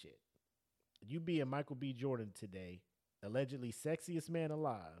nigga shit. You being Michael B. Jordan today, allegedly sexiest man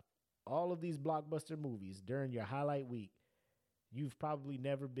alive, all of these blockbuster movies during your highlight week, you've probably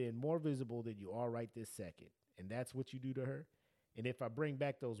never been more visible than you are right this second. And that's what you do to her? And if I bring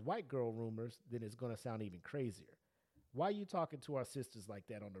back those white girl rumors, then it's going to sound even crazier. Why are you talking to our sisters like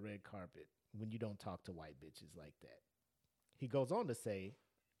that on the red carpet when you don't talk to white bitches like that?" He goes on to say,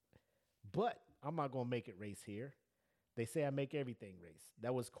 "But I'm not going to make it race here. They say I make everything race.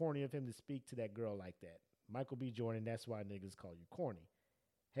 That was corny of him to speak to that girl like that. Michael B. Jordan, that's why niggas call you corny.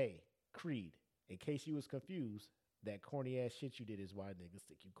 Hey, Creed, in case you was confused, that corny ass shit you did is why niggas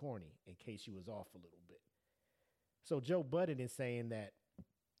think you corny, in case you was off a little bit." So Joe Budden is saying that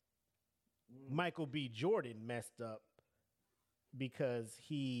Michael B. Jordan messed up because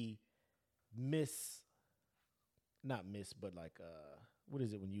he what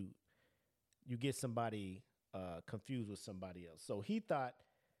is it when you get somebody confused with somebody else? So he thought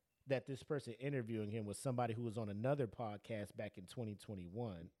that this person interviewing him was somebody who was on another podcast back in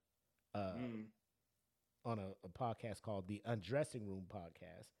 2021 on a podcast called the Undressing Room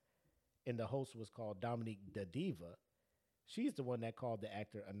Podcast. And the host was called Dominique Da Diva. She's the one that called the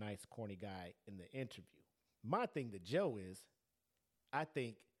actor a nice, corny guy in the interview. My thing to Joe is, I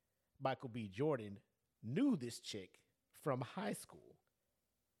think Michael B. Jordan knew this chick from high school.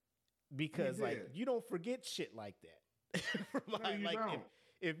 Because, like, you don't forget shit like that.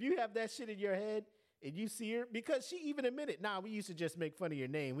 If you have that shit in your head and you see her, because she even admitted, we used to just make fun of your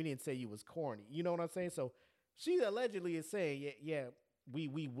name. We didn't say you was corny. You know what I'm saying? So she allegedly is saying, yeah,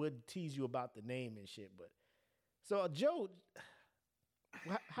 we would tease you about the name and shit. But so Joe,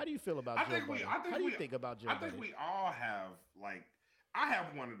 how do you feel about Joe Budden? How do you think about Joe Budden? I think we all have, like, I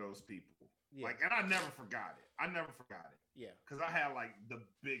have one of those people. Yeah. Like, and I never forgot it. Yeah. Because I had, like, the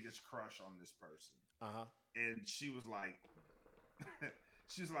biggest crush on this person. Uh-huh. And she was like,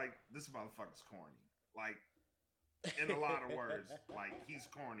 this motherfucker's corny. Like, in a lot of words, like, he's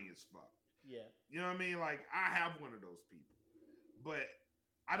corny as fuck. Yeah. You know what I mean? Like, I have one of those people. But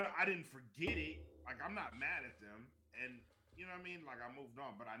I didn't forget it. Like, I'm not mad at them. And, you know what I mean? Like, I moved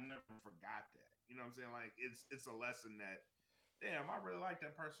on, but I never forgot that. You know what I'm saying? Like, it's a lesson that, damn, I really like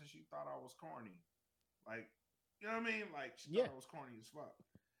that person. She thought I was corny. Like, you know what I mean? Like, she thought I was corny as fuck.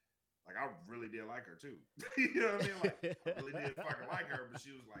 Like, I really did like her, too. You know what I mean? Like, I really did fucking like her, but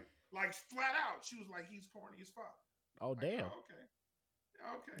she was like flat out, she was like, he's corny as fuck. Oh, like, damn. Oh,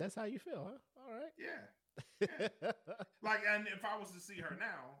 okay. That's how you feel, huh? All right. Yeah. Like, and if I was to see her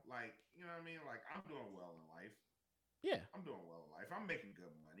now, like, you know what I mean? Like, I'm doing well in life. Yeah. I'm doing well in life. I'm making good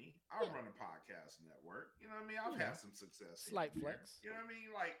money. I run a podcast network. You know what I mean? I've had some success. Slight flex. You know what I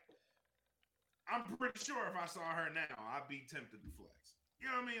mean? Like, I'm pretty sure if I saw her now, I'd be tempted to flex. You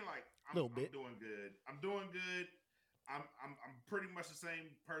know what I mean? Like, I'm doing good. I'm pretty much the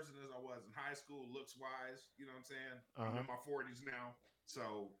same person as I was in high school, looks wise. You know what I'm saying? I'm in my 40s now.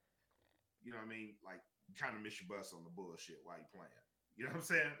 So, you know what I mean? Like, kind of miss your bus on the bullshit while you playing. You know what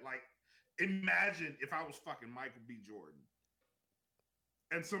I'm saying? Like, imagine if I was fucking Michael B. Jordan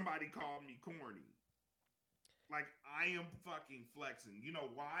and somebody called me corny. Like, I am fucking flexing. You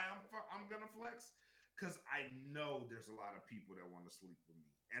know why I'm gonna flex? because I know there's a lot of people that want to sleep with me.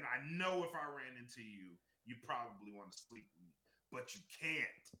 And I know if I ran into you, you probably want to sleep with me, but you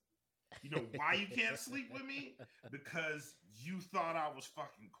can't. You know why you can't sleep with me? Because you thought I was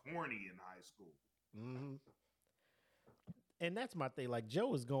fucking corny in high school. Mm-hmm. And that's my thing. Like Joe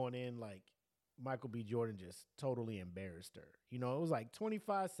was going in like Michael B. Jordan just totally embarrassed her. You know, it was like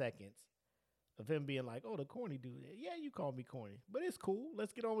 25 seconds of him being like, "Oh, the corny dude. Yeah, you called me corny, but it's cool.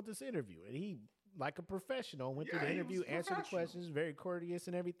 Let's get on with this interview." And he, like a professional, went through the interview, answered the questions, very courteous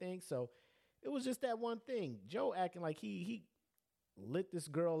and everything. So it was just that one thing. Joe acting like he lit this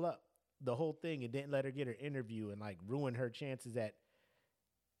girl up the whole thing and didn't let her get her interview and like ruin her chances at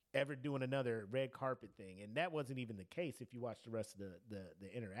ever doing another red carpet thing. And that wasn't even the case if you watch the rest of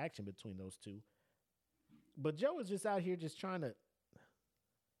the interaction between those two. But Joe is just out here just trying to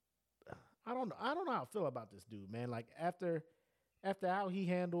I don't know how I feel about this dude, man. Like after how he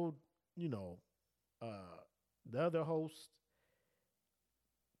handled, you know, the other host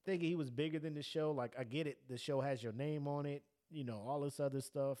thinking he was bigger than the show. Like I get it, the show has your name on it, you know, all this other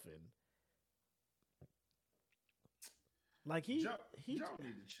stuff, and like Joe need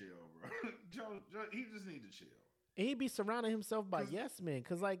to chill, bro. Joe, he just need to chill. And he be surrounding himself by yes men,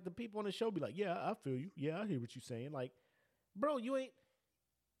 because like the people on the show be like, yeah, I feel you. Yeah, I hear what you're saying. Like, bro, you ain't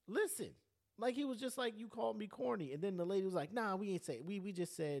listen. Like he was just like, you called me corny, and then the lady was like, nah, we ain't say. We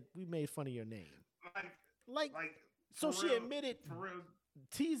just said we made fun of your name. Like so she admitted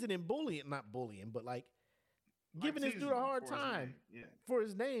teasing and bullying, not bullying, but like giving this dude a hard time for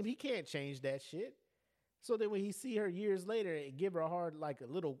his name. He can't change that shit. So then when he see her years later and give her a hard, like a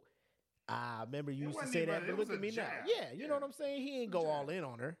little, remember you used to say that, but look at me now. Yeah, you know what I'm saying? He ain't go all in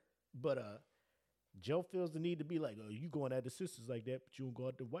on her. But Joe feels the need to be like, oh, you going at the sisters like that, but you don't go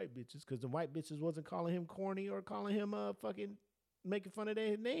at the white bitches, because the white bitches wasn't calling him corny or calling him fucking making fun of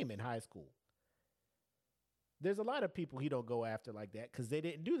their name in high school. There's a lot of people he don't go after like that because they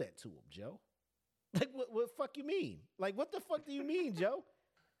didn't do that to him, Joe. Like, what fuck you mean? Like, what the fuck do you mean, Joe?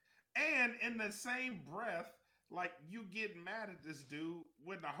 And in the same breath, like, you get mad at this dude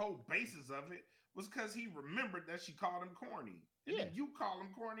when the whole basis of it was because he remembered that she called him corny. And then you call him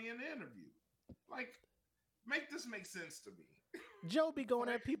corny in the interview. Like, make this make sense to me. Joe be going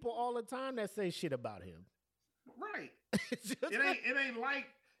at people all the time that say shit about him. Right. it ain't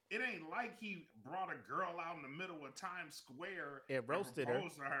like he brought a girl out in the middle of Times Square and roasted her.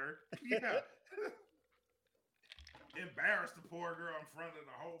 To her. Yeah. Embarrassed the poor girl in front of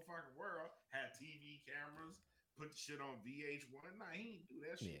the whole fucking world. Had TV cameras, put shit on VH1. Nah, he didn't do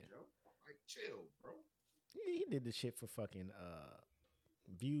that shit, Joe. Like, chill, bro. He did the shit for fucking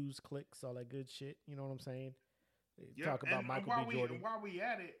views, clicks, all that good shit. You know what I'm saying? Talk about Michael B. Jordan. While we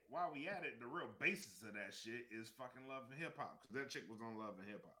at it, the real basis of that shit is fucking Love and Hip Hop, because that chick was on Love and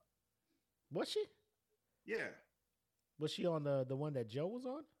Hip Hop. Was she? Yeah. Was she on the one that Joe was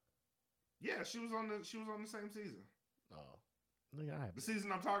on? Yeah, she was on the same season. Oh, nigga, I have the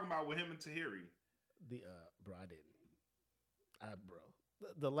season I'm talking about with him and Tahiri. Bro, I didn't. Bro,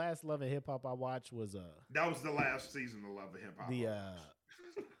 the last Love and Hip Hop I watched was that was the last season of Love and Hip Hop.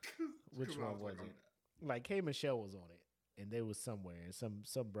 Which one was it? Like K Michelle was on it, and they was somewhere, and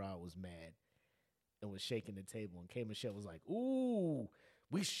some broad was mad and was shaking the table, and K Michelle was like, "Ooh,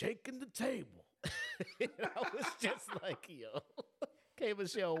 we shaking the table." And I was just like, yo, K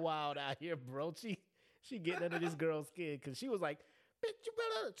Michelle wild out here, bro. She getting under this girl's skin because she was like, bitch, you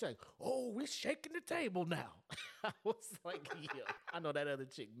better check. Oh, we shaking the table now. I was like, yo, I know that other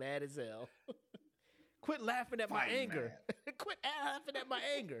chick mad as hell. Quit laughing at my anger. Quit laughing at my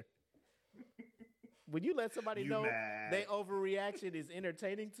anger. When you let somebody know their overreaction is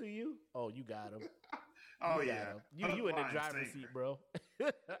entertaining to you, oh, you got them. Oh, yeah. You in the driver's seat, bro.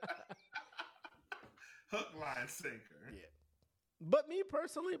 Hook, line, sinker. Yeah. But me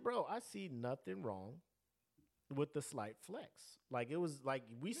personally, bro, I see nothing wrong with the slight flex. Like, it was like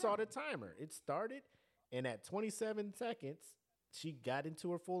we saw the timer. It started, and at 27 seconds, she got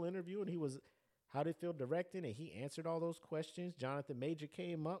into her full interview, and he was, how did it feel directing? And he answered all those questions. Jonathan Major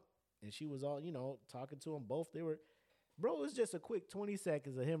came up, and she was all, talking to them both. They were, bro, it was just a quick 20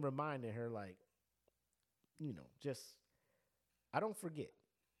 seconds of him reminding her, like, just, I don't forget.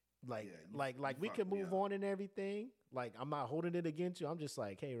 Like we can move on and everything. Like, I'm not holding it against you. I'm just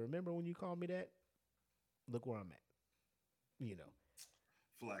like, hey, remember when you called me that? Look where I'm at.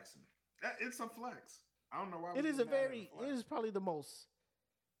 Flexing. It's a flex. I don't know why. It is probably the most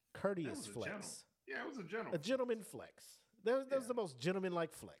courteous flex. Yeah, it was a gentleman. A gentleman flex. That was the most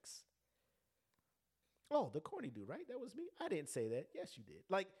gentleman-like flex. Oh, the corny dude, right? That was me. I didn't say that. Yes, you did.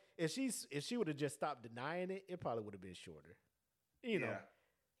 Like, if she would have just stopped denying it, it probably would have been shorter. You know.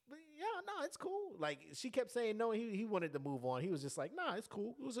 But yeah, no, it's cool. Like she kept saying no, he wanted to move on. He was just like, nah, it's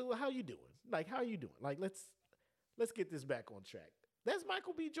cool. It was, how you doing? Like, how you doing? Like, let's get this back on track. That's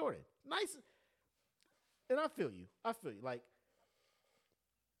Michael B. Jordan. Nice. And I feel you. Like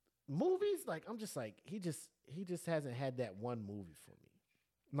movies, like I'm just like, he just hasn't had that one movie for me.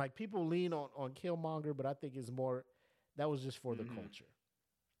 Like people lean on Killmonger, but I think it's more that was just for the culture.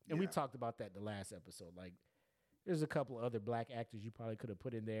 And we talked about that the last episode. Like, there's a couple of other black actors you probably could have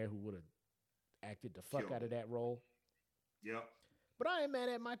put in there who would have acted the fuck out of that role. Yep. But I ain't mad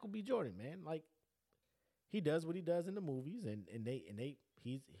at Michael B. Jordan, man. Like, he does what he does in the movies, and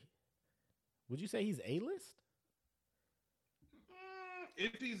he's. Would you say he's A-list?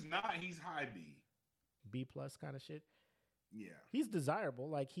 If he's not, he's high B. B plus kind of shit. Yeah. He's desirable.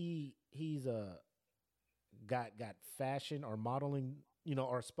 Like he's got fashion or modeling,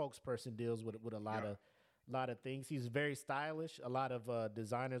 or spokesperson deals with a lot of things. He's very stylish. A lot of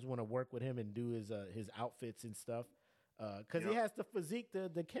designers want to work with him and do his outfits and stuff. Because he has the physique to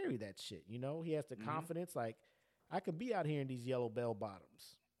carry that shit. He has the confidence. Like, I could be out here in these yellow bell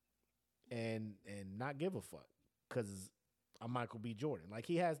bottoms and not give a fuck because I'm Michael B. Jordan. Like,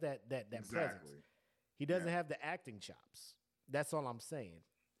 he has that presence. He doesn't have the acting chops. That's all I'm saying.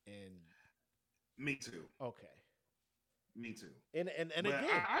 And me too. Okay. Me too. And but again,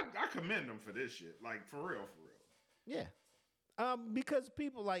 I commend him for this shit. Like, for real. Yeah. Because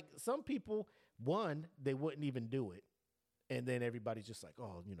people, like, some people, one, they wouldn't even do it. And then everybody's just like,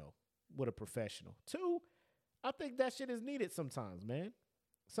 oh, what a professional. Two, I think that shit is needed sometimes, man.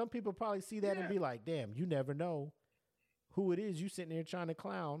 Some people probably see that and be like, damn, you never know who it is you sitting there trying to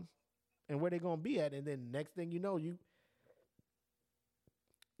clown and where they're going to be at. And then next thing you know,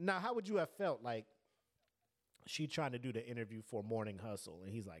 Now, how would you have felt like she trying to do the interview for Morning Hustle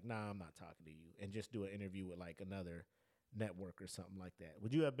and he's like, nah, I'm not talking to you, and just do an interview with like another network or something like that?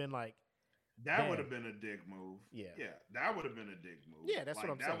 Would you have been like, that would have been a dick move? Yeah, that would have been a dick move. Yeah, that's what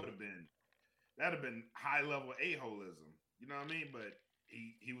I'm saying. That'd have been high level a-holism. You know what I mean? But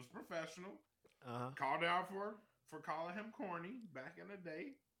he was professional. Called out for calling him corny back in the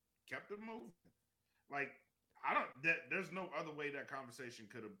day. Kept it moving. Like, there's no other way that conversation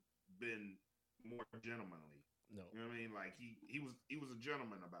could have been more gentlemanly. No, you know what I mean? Like he was a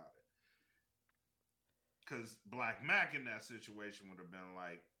gentleman about it. Because Black Mac in that situation would have been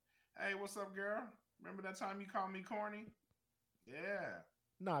like, "Hey, what's up, girl? Remember that time you called me corny? Yeah.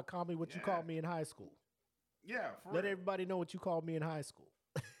 Nah, call me what you called me in high school. Yeah, let everybody know what you called me in high school.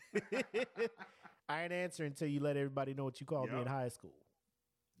 I ain't answering until you let everybody know what you called me in high school.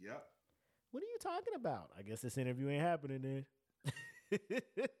 Yep. What are you talking about? I guess this interview ain't happening then.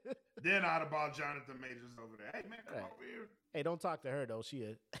 Then I'd have brought Jonathan Majors over there. Hey, man, come over here. Hey, don't talk to her, though.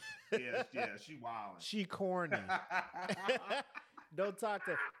 She she wildin'. She corny. Don't talk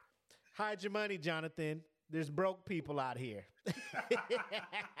to... Hide your money, Jonathan. There's broke people out here.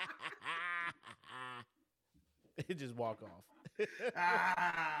 Just walk off.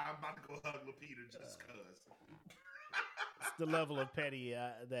 I'm about to go hug Lupita just cuz. It's the level of petty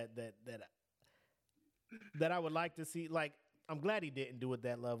that I would like to see. Like, I'm glad he didn't do it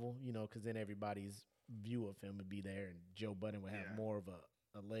that level, because then everybody's view of him would be there, and Joe Budden would have more of a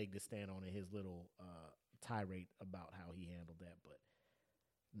leg to stand on in his little tirade about how he handled that. But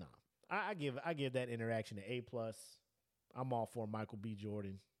no, I give that interaction an A+. I'm all for Michael B.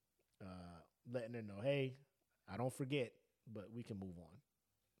 Jordan letting her know, hey, I don't forget, but we can move on.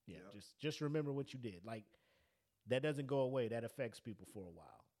 Yeah, just remember what you did. Like, that doesn't go away. That affects people for a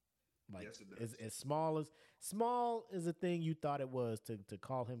while. Like, yes, it does. As small as a thing you thought it was to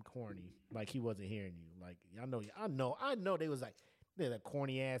call him corny, like he wasn't hearing you. Like, I know they was like, there's a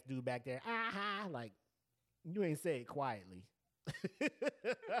corny ass dude back there. Like, you ain't say it quietly.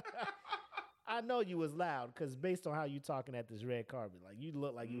 I know you was loud because based on how you talking at this red carpet, like you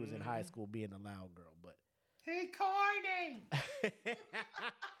look like you was in high school being a loud girl. But he corny.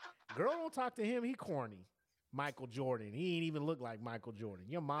 Girl, don't talk to him. He corny. Michael Jordan. He ain't even look like Michael Jordan.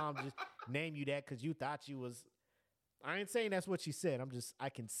 Your mom just named you that because you thought you was. I ain't saying that's what she said. I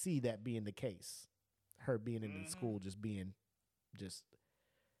can see that being the case. Her being in the school, just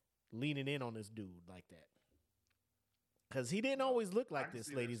leaning in on this dude like that. Because he didn't always look like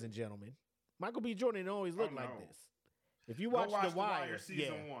this, ladies and gentlemen. Michael B. Jordan didn't always look like this. If you watch The Wire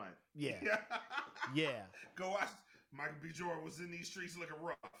season 1. Yeah. Go watch. Michael B. Jordan was in these streets looking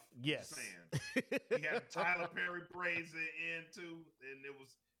rough. Yes. He had Tyler Perry praise in too, and it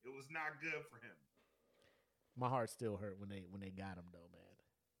was not good for him. My heart still hurt when they got him though,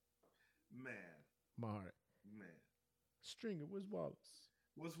 man. My heart. Man. Stringer, where's Wallace?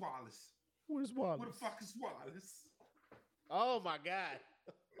 Where's Wallace? Where's Wallace? Where the fuck is Wallace? Oh my God.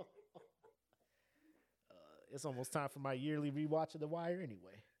 It's almost time for my yearly rewatch of The Wire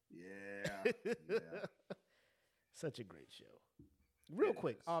anyway. Yeah. Such a great show. Real It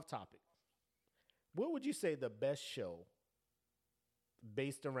quick, is. off topic. What would you say the best show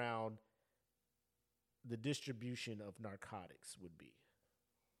based around the distribution of narcotics would be?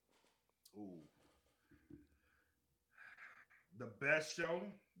 Ooh. The best show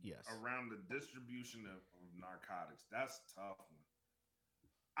Yes. around the distribution of narcotics. That's a tough one.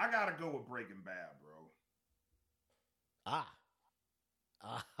 I gotta go with Breaking Bad, bro.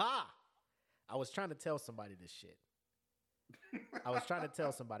 Aha. I was trying to tell somebody this shit.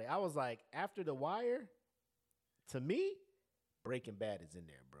 I was like, after The Wire, to me, Breaking Bad is in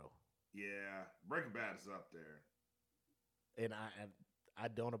there, bro. Yeah, Breaking Bad is up there. And I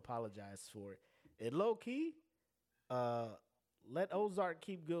don't apologize for it. And low key, let Ozark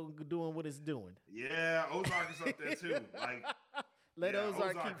keep doing what it's doing. Yeah, Ozark is up there too. Like, let yeah,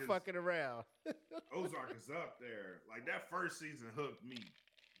 Ozark Ozark keep is- fucking around. Ozark is up there. Like that first season hooked me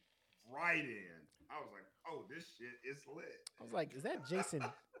right in. I was like, oh, this shit is lit. I was like, is that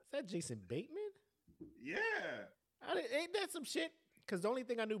Jason Bateman? Yeah. Ain't that some shit? Because the only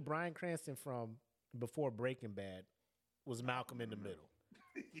thing I knew Bryan Cranston from before Breaking Bad was Malcolm in the Middle.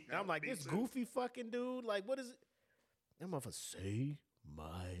 Yeah, And I'm like, me this too. goofy fucking dude, like, what is it? That motherfucker, say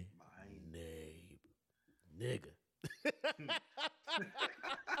my name, nigga.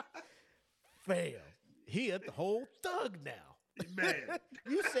 Fam, he a whole thug now. Man,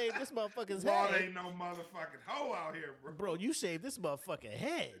 You saved this motherfucker's Rod head. ain't no motherfucking hoe out here, bro. Bro, you shaved this motherfucking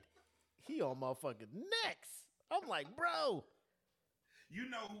head. He on motherfucking necks. I'm like, bro. You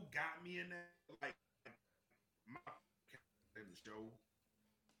know who got me in that? Like, my in the show.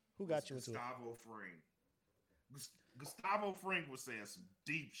 Who got you into it? Gustavo Fring. Gustavo Fring was saying some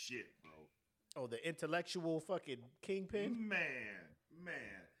deep shit, bro. Oh, the intellectual fucking kingpin? Man.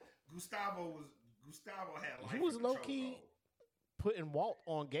 Gustavo had life He was in the low-key chokehold. putting Walt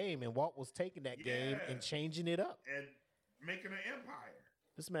on game, and Walt was taking that game Yeah. and changing it up. And making an empire.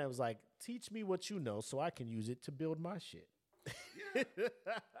 This man was like, teach me what you know so I can use it to build my shit. Yeah.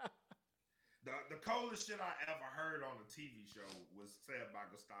 The coldest shit I ever heard on a TV show was said by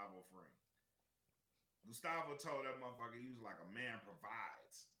Gustavo Fring. Gustavo told that motherfucker he was like a man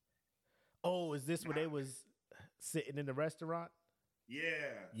provides. Oh, is this when they was sitting in the restaurant? Yeah.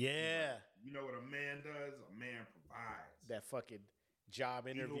 Yeah. You know what a man does? A man provides. That fucking job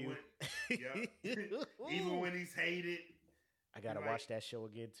interview. Even when he's hated. I gotta like- watch that show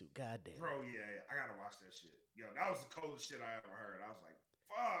again too. God damn. Bro, yeah, I gotta watch that shit. Yo, that was the coldest shit I ever heard. I was like,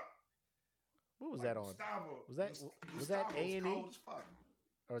 fuck. What was Like, that on? Gustavo, Was that- Gustavo's was that A&E? cold as fuck.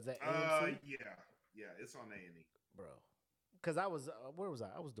 Or is that AMC? Yeah, it's on A&E. Bro. Because I was, where was I?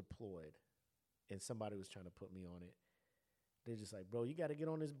 I was deployed. And somebody was trying to put me on it. They're just like, bro, you got to get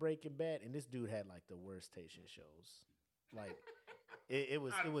on this Breaking Bad. And this dude had like the worst taste in shows. Like, it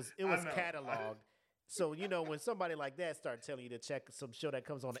was I know. cataloged. So, you know, when somebody like that start telling you to check some show that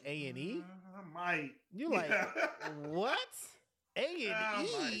comes on A&E, I might. you're like, what? I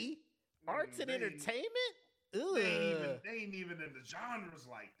A&E? Arts and They- entertainment? Ugh. They ain't even in the genres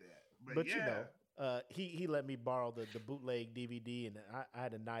like that. But yeah. you know, he let me borrow the bootleg DVD, and I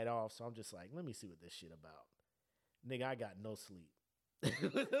had a night off, so I'm just like, let me see what this shit about. Nigga, I got no sleep.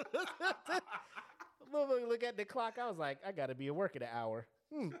 Look at the clock. I was like, I got to be at work in an hour.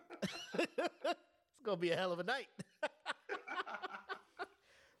 It's gonna be a hell of a night.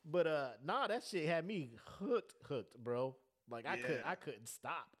 But nah, that shit had me hooked, bro. Like I couldn't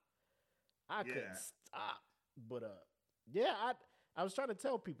stop. I couldn't stop. But yeah, I was trying to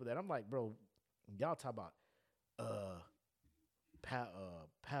tell people that. I'm like, bro, y'all talk about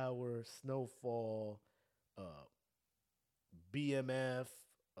Power, Snowfall, BMF,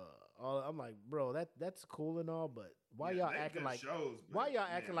 I'm like, bro, that's cool and all, but why y'all they acting good like shows, but why y'all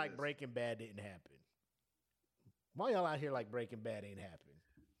man, acting like listen. Breaking Bad didn't happen? Why y'all out here like Breaking Bad ain't happen?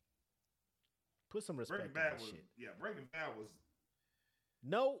 Put some respect Breaking on Bad that was shit. Breaking Bad was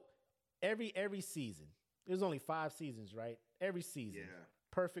No, every season. There's only 5 seasons, right? Every season,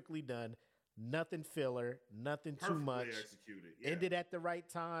 perfectly done. Nothing filler, nothing too perfectly much. executed. Yeah. Ended at the right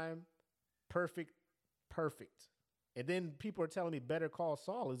time. Perfect. And then people are telling me Better Call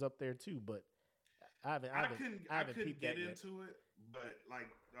Saul is up there too, but I haven't couldn't peeped get that yet. into it, but like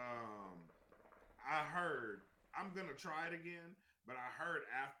I heard I'm gonna try it again, but I heard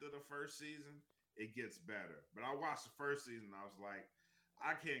after the first season it gets better. But I watched the first season, I was like,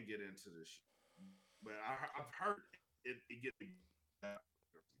 I can't get into this shit. But I've heard it gets better.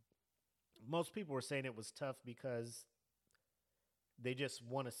 Most people were saying it was tough because they just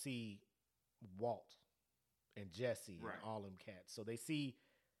want to see Walt and Jesse Right. and all them cats. So they see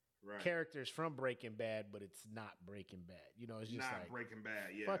Right. characters from Breaking Bad, but it's not Breaking Bad. You know, it's just Not like Breaking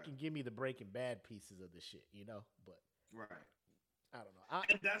Bad. Yeah. fucking give me the Breaking Bad pieces of the shit. You know, but Right. I don't know.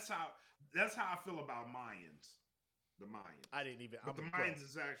 And that's how I feel about Mayans. The Mayans. I didn't even. But the Mayans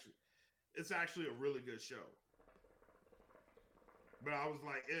is actually a really good show. But I was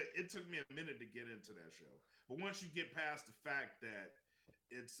like, it took me a minute to get into that show. But once you get past the fact that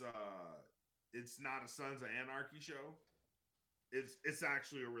it's not a Sons of Anarchy show, it's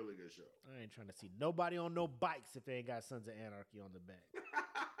actually a really good show. I ain't trying to see nobody on no bikes if they ain't got Sons of Anarchy on the back.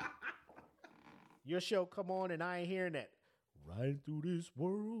 Your show come on and I ain't hearing that. Riding through this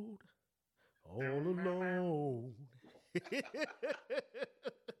world all alone.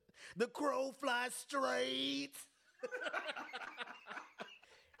 The crow flies straight.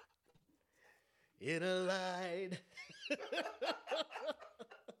 In a line.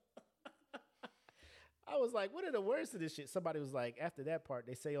 I was like, what are the words to this shit? Somebody was like, after that part,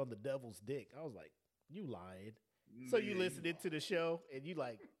 they say on the devil's dick. I was like, you lying. So you listening to the show and you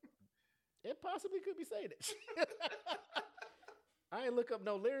like, it possibly could be saying it. I ain't look up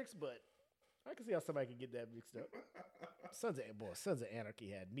no lyrics, but I can see how somebody can get that mixed up. Sons of Anarchy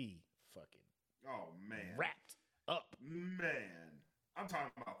had me fucking wrapped up. Man. I'm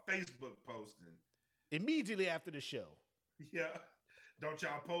talking about Facebook posting. Immediately after the show. Yeah. Don't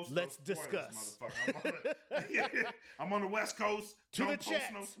y'all post Let's no spoilers, discuss. motherfucker. I'm on the West Coast. To Don't the post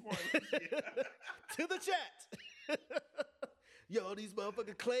chat. no spoilers. Yeah. To the chat. Yo, these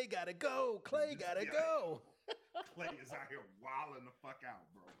motherfucking Clay gotta go. Clay gotta go. Clay is out here wilding the fuck out,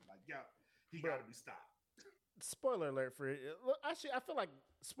 bro. Like, yeah, he gotta be stopped. Spoiler alert for it. I feel like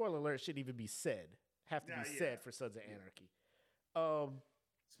spoiler alert shouldn't even be said. Have to be said for Sons of Anarchy.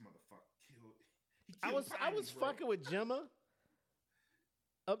 This motherfucker killed. He killed I was fucking with Gemma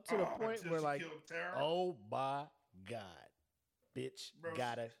up to the point where like, oh my god, bitch, bro,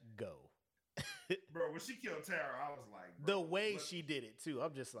 gotta go. Bro, when she killed Tara, I was like, bro, the way she did it too.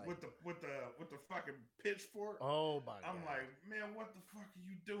 I'm just like with the fucking pitchfork. Oh my god. I'm like, man, what the fuck are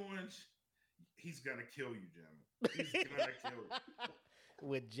you doing? He's gonna kill you, Gemma. He's gonna kill you.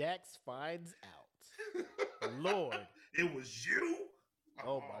 When Jax finds out, Lord, it was you.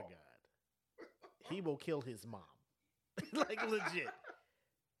 Oh my god, he will kill his mom. Like legit,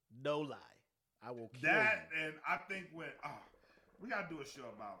 no lie. I will kill that, you. and I think when we gotta do a show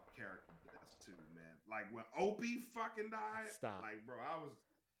about character deaths too, man. Like when Opie fucking died. Stop. Like, bro, I was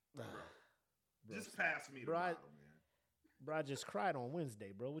bro, just pass me the bro, bottle, man. Bro, I just cried on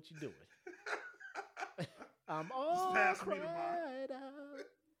Wednesday, bro. What you doing? I'm all cried out.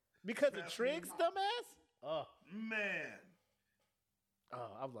 Because of Triggs, dumbass? Oh. Man.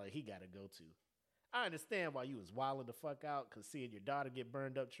 Oh, I'm like, he got to go too. I understand why you was wilding the fuck out because seeing your daughter get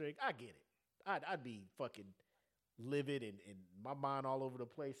burned up, Trigg. I get it. I'd be fucking livid and my mind all over the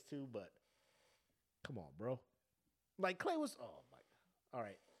place too, but come on, bro. Like, Clay was, oh my God. All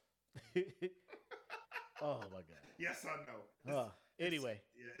right. Oh my God. Yes, I know. Anyway.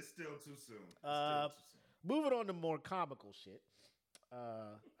 It's still too soon. Moving on to more comical shit.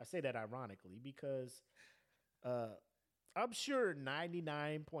 I say that ironically because I'm sure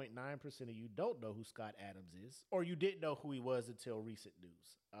 99.9% of you don't know who Scott Adams is, or you didn't know who he was until recent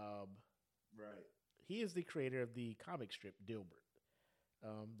news. Right. He is the creator of the comic strip Dilbert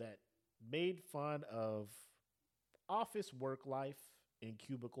that made fun of office work life and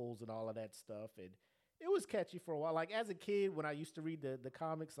cubicles and all of that stuff. And it was catchy for a while. Like as a kid, when I used to read the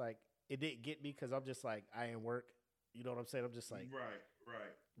comics, like it didn't get me because I'm just like, I ain't work. You know what I'm saying? I'm just like,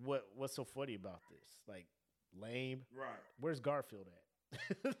 right. What's so funny about this? Like, lame. Right. Where's Garfield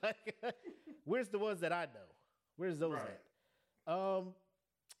at? Like, where's the ones that I know? Where's those at?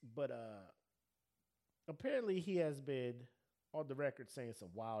 But apparently he has been on the record saying some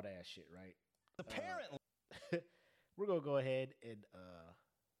wild ass shit, right? Apparently. We're gonna go ahead and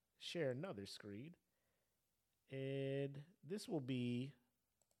share another screen. And this will be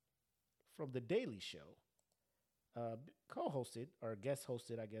from The Daily Show. Co-hosted or guest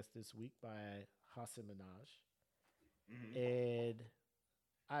hosted, I guess, this week by Hassan Minaj. Mm-hmm. And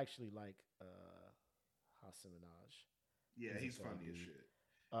I actually like Hassan Minaj. Yeah, he's funny as shit.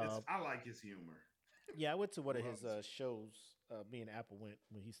 I like his humor. Yeah, I went to one of his shows. Me and Apple went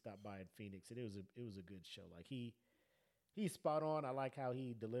when he stopped by in Phoenix, and it was a good show. Like he's spot on. I like how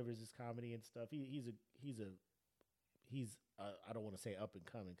he delivers his comedy and stuff. He's I don't want to say up and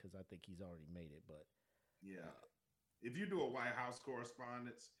coming because I think he's already made it, but yeah. If you do a White House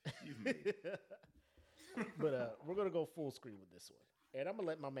correspondence, you've made it. But we're gonna go full screen with this one, and I'm gonna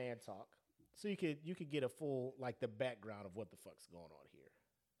let my man talk, so you could get a full like the background of what the fuck's going on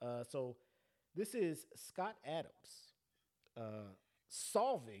here. So this is Scott Adams.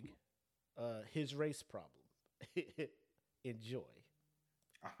 solving his race problem. Enjoy.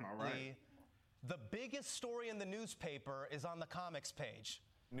 All right. The biggest story in the newspaper is on the comics page.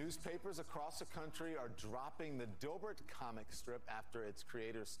 Newspapers across the country are dropping the Dilbert comic strip after its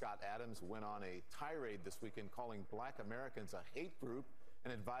creator, Scott Adams, went on a tirade this weekend calling Black Americans a hate group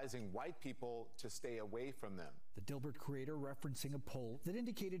and advising white people to stay away from them. The Dilbert creator referencing a poll that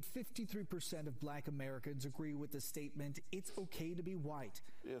indicated 53% of Black Americans agree with the statement, "It's okay to be white."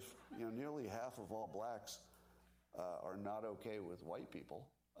 If nearly half of all blacks are not okay with white people,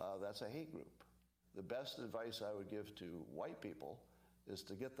 that's a hate group. The best advice I would give to white people is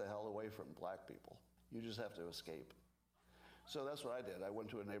to get the hell away from black people. You just have to escape. So that's what I did. I went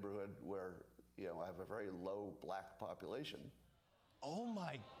to a neighborhood where I have a very low black population. Oh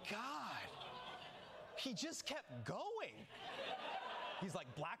my God. He just kept going. He's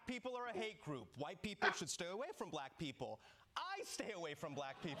like, black people are a hate group. White people should stay away from black people. I stay away from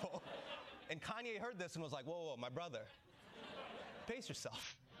black people. And Kanye heard this and was like, whoa, my brother, pace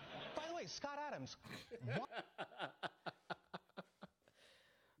yourself. By the way, Scott Adams. What?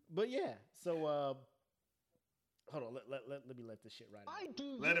 But yeah, so hold on, let me let this shit ride. I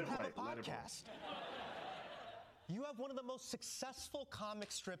do. Let you it have play, a let it play. podcast. You have one of the most successful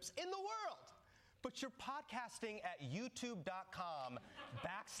comic strips in the world, but you're podcasting at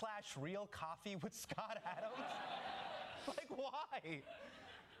youtube.com/Real Coffee with Scott Adams. Like, why?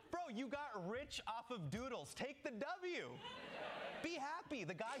 Bro, you got rich off of doodles. Take the W. Be happy.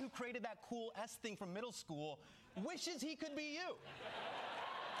 The guy who created that cool S thing from middle school wishes he could be you.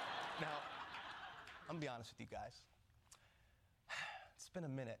 Now, I'm gonna be honest with you guys. It's been a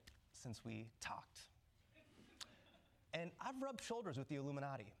minute since we talked. And I've rubbed shoulders with the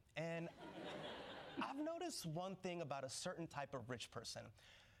Illuminati. And I've noticed one thing about a certain type of rich person.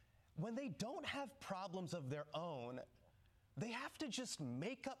 When they don't have problems of their own, they have to just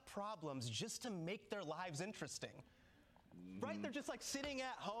make up problems just to make their lives interesting. Right? They're just like sitting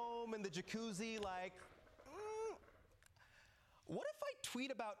at home in the jacuzzi like, what if I tweet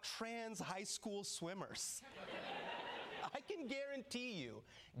about trans high school swimmers? I can guarantee you,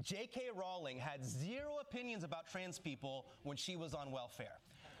 J.K. Rowling had zero opinions about trans people when she was on welfare.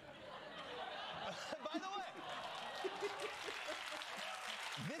 By the way,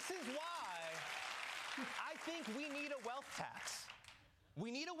 this is why I think we need a wealth tax.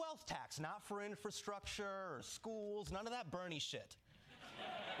 We need a wealth tax, not for infrastructure or schools, none of that Bernie shit.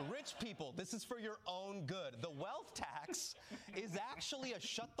 Rich people, this is for your own good. The wealth tax is actually a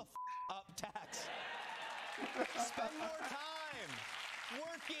shut the up tax. Spend more time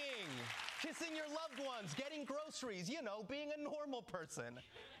working, kissing your loved ones, getting groceries, being a normal person.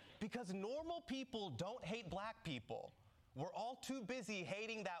 Because normal people don't hate black people. We're all too busy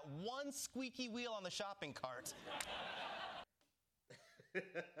hating that one squeaky wheel on the shopping cart.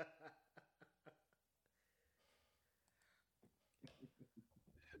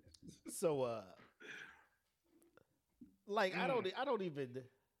 So like I don't even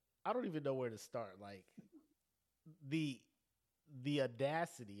know where to start. Like the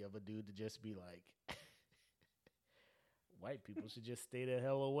audacity of a dude to just be like, white people should just stay the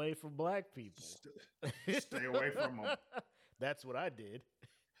hell away from black people. Stay away from them. That's what I did.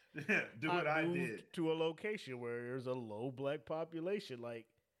 Do what I moved did to a location where there's a low black population. Like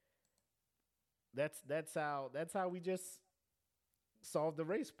that's how we just solve the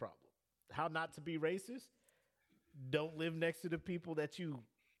race problem. How not to be racist? Don't live next to the people that you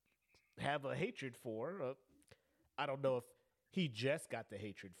have a hatred for. I don't know if he just got the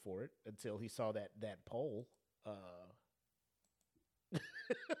hatred for it until he saw that poll.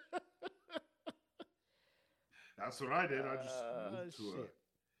 That's what I did. I just moved to shit.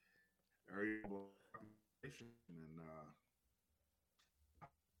 a area of population, and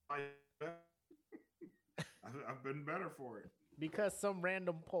I've been better for it. Because some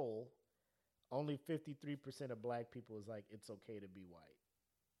random poll, only 53% of black people is like, it's okay to be white.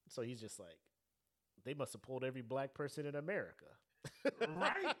 So he's just like, they must have polled every black person in America.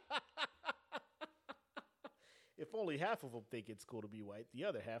 Right. If only half of them think it's cool to be white, the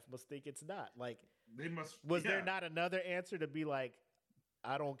other half must think it's not. Like, They must. was there not another answer to be like,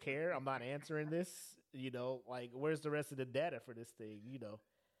 I don't care, I'm not answering this? Like, where's the rest of the data for this thing?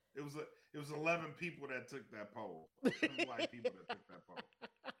 It was 11 people that took that poll. 11 black people that took that poll.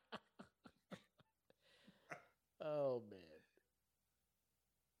 Oh man.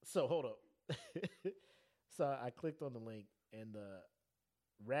 So hold up. So I clicked on the link, and the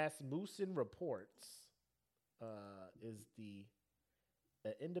Rasmussen Reports is the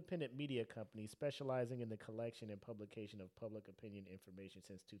independent media company specializing in the collection and publication of public opinion information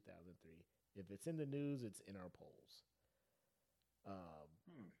since 2003. If it's in the news, it's in our polls. Um,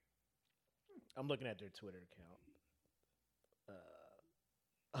 I'm looking at their Twitter account.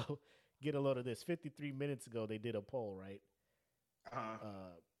 Oh, get a load of this. 53 minutes ago, they did a poll, right?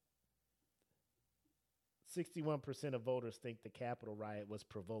 Uh-huh. 61% of voters think the Capitol riot was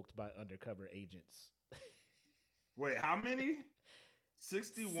provoked by undercover agents. Wait, how many?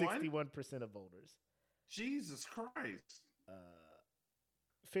 61? 61% of voters. Jesus Christ.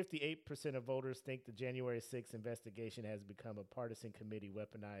 58% of voters think the January 6th investigation has become a partisan committee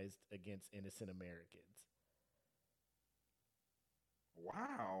weaponized against innocent Americans.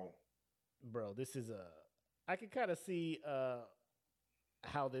 Wow. Bro, this is I can kind of see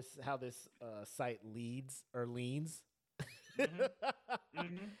how this site leads or leans.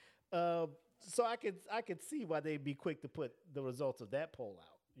 So I could see why they'd be quick to put the results of that poll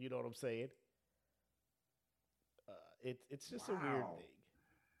out. You know what I'm saying? It's just a weird thing.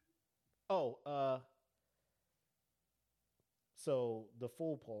 Oh, so the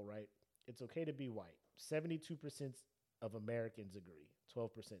full poll, right? It's okay to be white. 72% of Americans agree.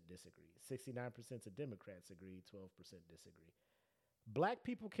 12% disagree. 69% of Democrats agree. 12% disagree. Black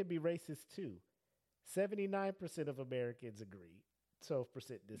people can be racist too. 79% of Americans agree.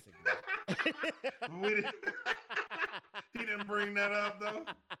 12% disagree. He didn't bring that up though.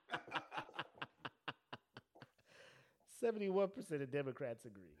 71% of Democrats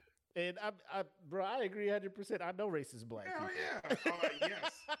agree. And bro, I agree 100%. I know racist black Hell people. yeah.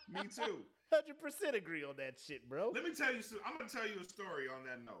 Yes, me too. 100% agree on that shit, bro. Let me tell you. I'm gonna tell you a story on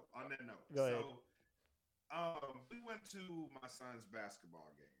that note. Go ahead. So, we went to my son's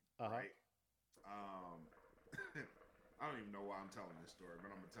basketball game, right? I don't even know why I'm telling this story, but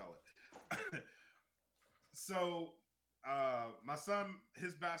I'm gonna tell it. So, my son,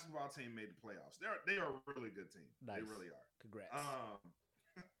 his basketball team made the playoffs. They are a really good team. Nice. They really are. Congrats.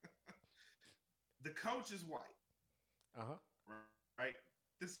 The coach is white. Right.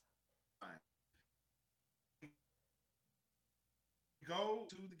 This time, we go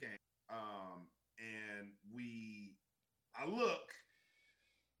to the game, and I look.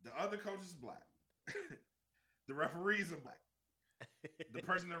 The other coach is black. The referees are black. The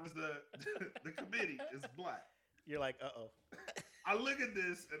person that was the committee is black. You're like, uh-oh. I look at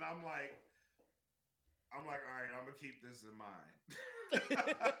this and I'm like, all right, I'm gonna keep this in mind.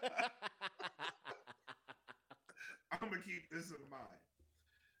 I'm gonna keep this in mind.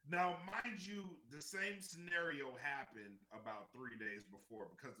 Now, mind you, the same scenario happened about 3 days before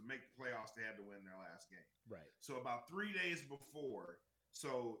because to make the playoffs, they had to win their last game. Right. So about 3 days before,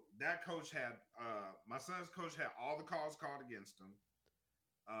 so that coach had my son's coach had all the calls called against him.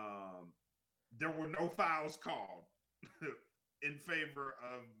 There were no fouls called in favor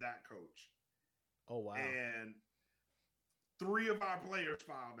of that coach. Oh wow! And 3 of our players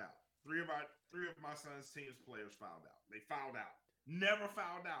fouled out. 3 of my son's team's players fouled out. They fouled out. Never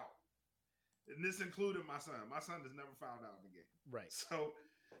fouled out. And this included my son. My son has never fouled out in the game. Right. So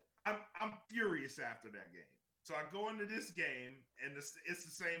I'm furious after that game. So I go into this game, and it's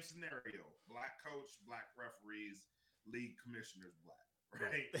the same scenario. Black coach, black referees, league commissioners black,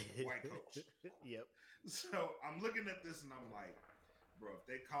 right? White coach. Yep. So I'm looking at this, and I'm like, bro, if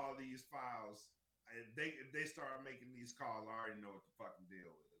they call these fouls, if they start making these calls, I already know what the fucking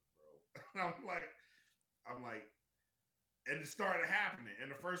deal is, bro. I'm like, and it started happening. In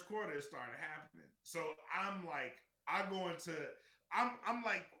the first quarter, it started happening. So I'm like, I'm going to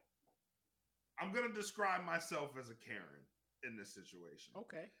describe myself as a Karen in this situation.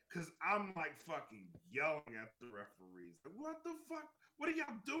 Okay. Because I'm like fucking yelling at the referees. Like, what the fuck? What are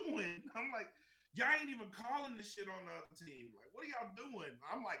y'all doing? I'm like, y'all ain't even calling this shit on the other team. Like, what are y'all doing?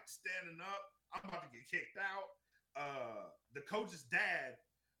 I'm like standing up. I'm about to get kicked out. The coach's dad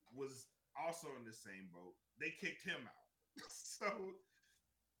was also in the same boat. They kicked him out. So,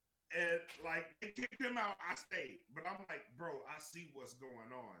 and like they kicked him out, I stayed. But I'm like, bro, I see what's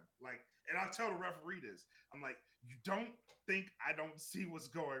going on. Like, and I tell the referee this. I'm like, you don't think I don't see what's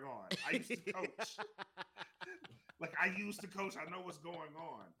going on. I used to coach. Like, I used to coach. I know what's going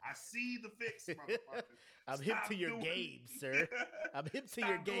on. I see the fix, motherfucker. I'm hip to your games, sir. I'm hip to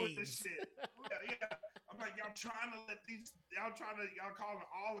your games. Shit. Yeah. I'm like, y'all calling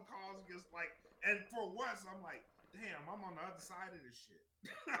all the calls against, like, and for once, I'm like, damn, I'm on the other side of this shit.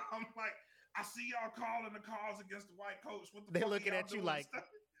 I'm like, I see y'all calling the calls against the white coach. What the They're fuck looking at you like,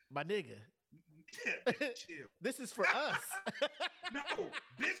 my nigga. Yeah, chill. This is for us. No,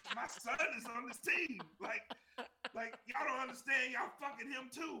 bitch, my son is on this team. Like y'all don't understand. Y'all fucking him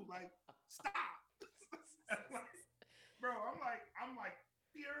too. Like, stop. Like, bro, I'm like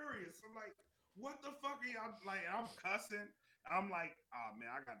furious. I'm like, what the fuck are y'all like? I'm cussing. I'm like, oh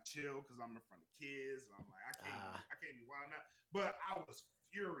man, I gotta chill because I'm in front of kids. And I'm like, I can't be wild now. But I was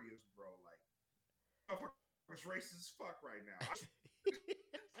furious, bro. Like, motherfucker's racist as fuck right now.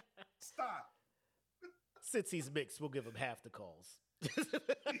 Stop. Since he's mixed, we'll give him half the calls.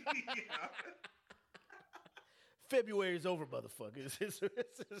 Yeah. February's over, motherfuckers.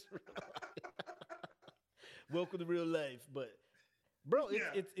 Welcome to real life. But bro,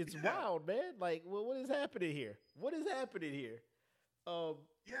 it's wild, man. Like, what is happening here? What is happening here?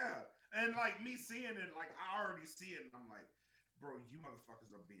 Yeah. And like me seeing it, like I already see it, and I'm like, bro, you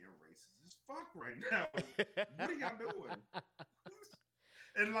motherfuckers are being racist as fuck right now. What are y'all doing?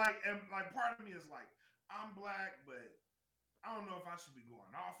 and like part of me is like, I'm black, but I don't know if I should be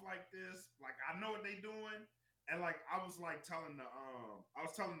going off like this. Like I know what they doing. And like I was like telling the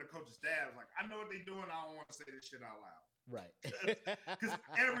coach's dad, like, I know what they doing, I don't want to say this shit out loud. Right. Because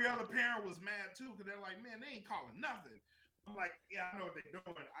every other parent was mad too, because they're like, man, they ain't calling nothing. I'm like, yeah, I know what they're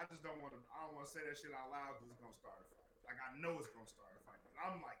doing. I just don't want to say that shit out loud because it's gonna start a fight. Like I know it's gonna start a fight.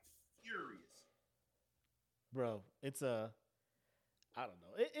 I'm like furious. Bro, it's I don't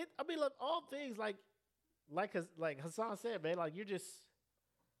know. I mean, look, all things like Hassan said, man, like you're just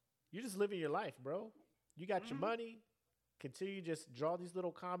living your life, bro. You got your money. Continue just draw these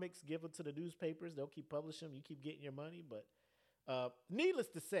little comics, give them to the newspapers. They'll keep publishing them. You keep getting your money. But needless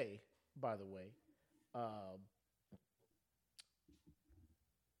to say, by the way,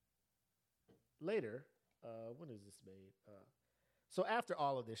 later, when is this made? So after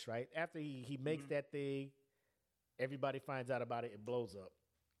all of this, right? After he makes that thing, everybody finds out about it and blows up.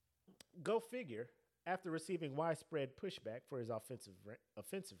 Go figure. After receiving widespread pushback for his offensive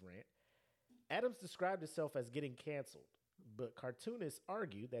rant, Adams described himself as getting canceled, but cartoonists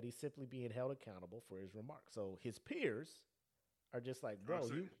argue that he's simply being held accountable for his remarks. So his peers are just like, bro,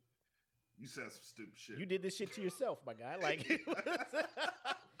 you said some stupid shit. You did this shit to yourself, my guy. Like,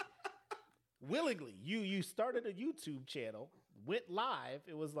 willingly, you started a YouTube channel, went live.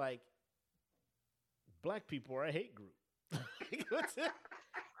 It was like, black people are a hate group.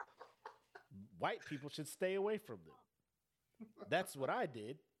 White people should stay away from them. That's what I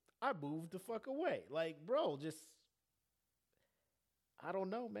did. I moved the fuck away. Like, bro, just I don't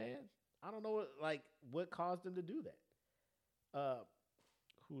know, man. I don't know what caused him to do that.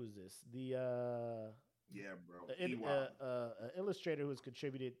 Who is this? The illustrator who has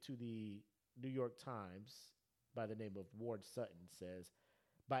contributed to the New York Times by the name of Ward Sutton says,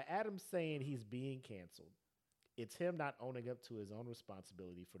 by Adams saying he's being canceled, it's him not owning up to his own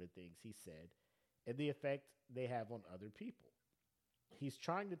responsibility for the things he said and the effect they have on other people. He's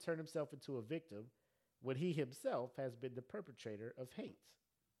trying to turn himself into a victim when he himself has been the perpetrator of hate.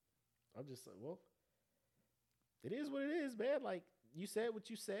 I'm just like, well, it is what it is, man. Like, you said what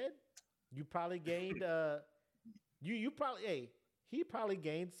you said. You probably gained, he probably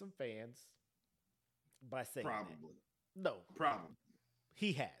gained some fans by saying probably. That. No. Probably.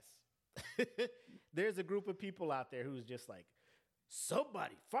 He has. There's a group of people out there who's just like,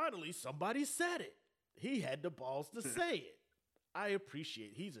 somebody said it. He had the balls to say it. I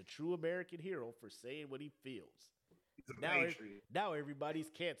appreciate he's a true American hero for saying what he feels. Now everybody's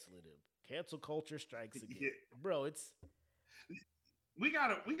canceling him. Cancel culture strikes again. Yeah. Bro, we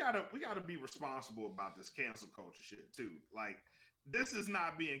gotta be responsible about this cancel culture shit too. Like, this is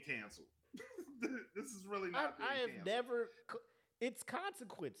not being canceled. This is really not being canceled. I have never it's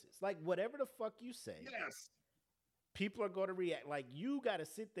consequences. Like, whatever the fuck you say. Yes. People are going to react. Like, you got to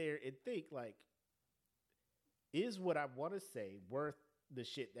sit there and think, like, is what I want to say worth the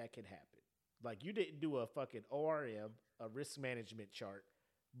shit that can happen? Like, you didn't do a fucking ORM, a risk management chart,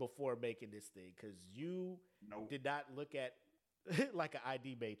 before making this thing because you did not look at like an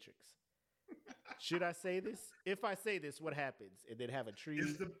ID matrix. Should I say this? If I say this, what happens? And then have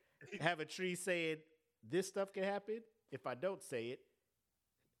a tree saying this stuff can happen. If I don't say it,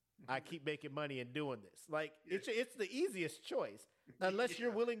 I keep making money and doing this. Like, it's the easiest choice, unless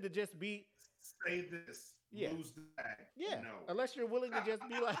you're willing to just be say this, lose the bag. Yeah, no. Unless you're willing to just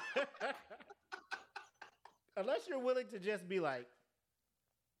be like,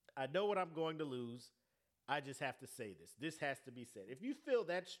 I know what I'm going to lose. I just have to say this. This has to be said. If you feel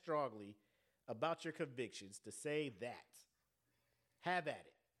that strongly about your convictions to say that, have at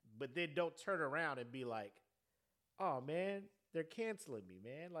it. But then don't turn around and be like, oh, man, they're canceling me,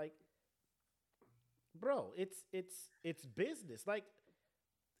 man. Like, bro, it's business. Like,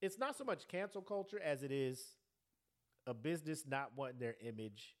 it's not so much cancel culture as it is a business not wanting their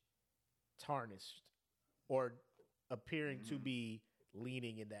image tarnished or appearing to be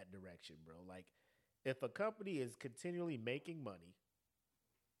leaning in that direction, bro. Like, if a company is continually making money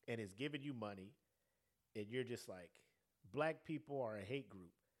and is giving you money and you're just like, black people are a hate group,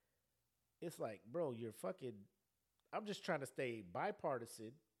 it's like, bro, you're fucking I'm just trying to stay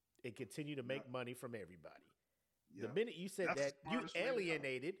bipartisan and continue to make money from everybody. The Yep. minute you said That's that, the smartest way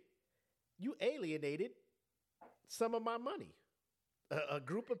to go. you alienated some of my money. A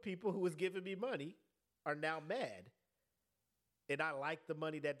group of people who was giving me money are now mad, and I like the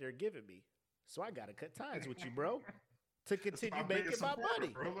money that they're giving me, so I gotta cut ties with you, bro, to continue making my money.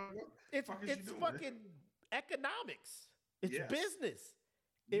 Bro. Like, what the It's fuck is you it's doing? fucking economics. It's Yes. business.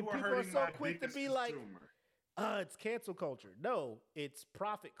 You And are people are hurting so my quick to biggest be like, consumer. it's cancel culture. No, it's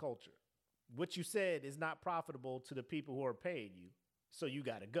profit culture. What you said is not profitable to the people who are paying you, so you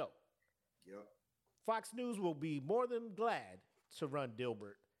got to go. Yep. Fox News will be more than glad to run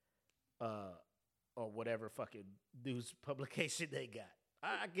Dilbert or whatever fucking news publication they got.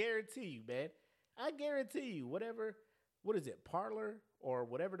 I guarantee you, man. I guarantee you, whatever, what is it, Parler or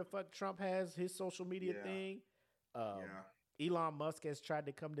whatever the fuck Trump has, his social media Yeah. thing. Yeah. Elon Musk has tried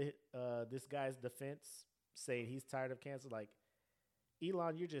to come to this guy's defense, saying he's tired of cancel. Like,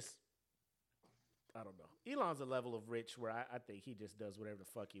 Elon, you're just, I don't know. Elon's a level of rich where I think he just does whatever the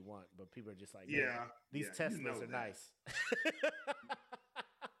fuck he wants, but people are just like, man, Yeah. these Yeah, Teslas you know are that. nice.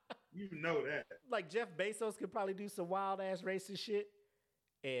 You know that. Like, Jeff Bezos could probably do some wild ass racist shit,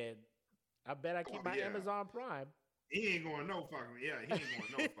 and I bet I keep my yeah. Amazon Prime. He ain't going no fucking. Yeah, he ain't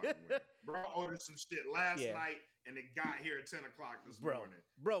going no fucking way. Bro, I ordered some shit last night, and it got here at 10 o'clock this morning.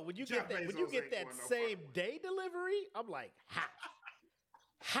 Bro, when you Jeff get that, Bezos ain't going no same fucking way. day delivery, I'm like,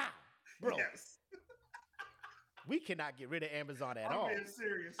 how, bro? Yes. We cannot get rid of Amazon at I'm all. being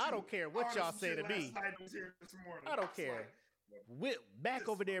serious. I too. don't care what ordered y'all some say shit to last me. night, it was here this morning. I don't was care. Back this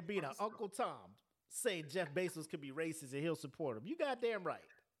over there being an motherfucker's Uncle Tom saying Jeff Bezos could be racist and he'll support him. You goddamn right.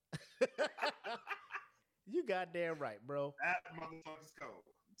 You goddamn right, bro. That motherfucker's cold.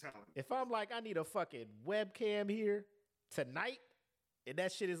 I'm telling you. If I'm like, I need a fucking webcam here tonight, and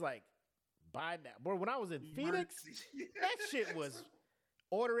that shit is like, buy now. Bro, when I was in Phoenix, Emergency. that shit was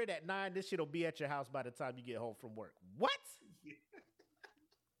order it at 9. This shit'll be at your house by the time you get home from work. What?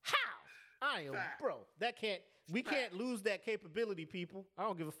 How? I am, Fact. bro. We can't lose that capability, people. I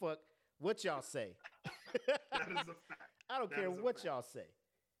don't give a fuck what y'all say. That is a fact. I don't That care is a what fact. y'all say.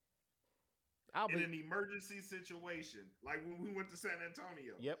 In an emergency situation, like when we went to San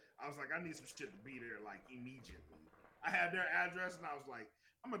Antonio, Yep. I was like, I need some shit to be there like immediately. I had their address and I was like,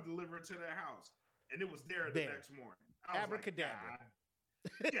 I'm gonna deliver it to their house, and it was there the There. next morning. I was Abracadabra.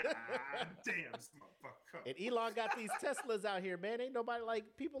 Like, God damn, this motherfucker. And Elon got these Teslas out here, man. Ain't nobody like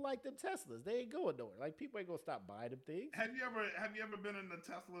people like them Teslas. They ain't going nowhere. Like, people ain't gonna stop buying them things. Have you ever been in the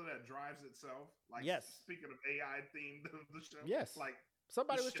Tesla that drives itself? Like, Yes. Speaking of AI themed the show, Yes. Like,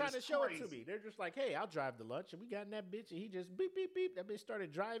 Somebody this was shit trying to is show it to crazy. me. They're just like, hey, I'll drive the lunch. And we got in that bitch, and he just beep, beep, beep. That bitch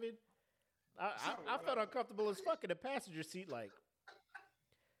started driving. I felt uncomfortable as fuck in the passenger seat. Like,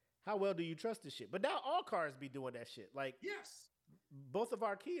 how well do you trust this shit? But now all cars be doing that shit. Like, yes, both of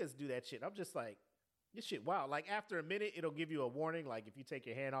our Kias do that shit. I'm just like, this shit, wow. Like, after a minute, it'll give you a warning. Like, if you take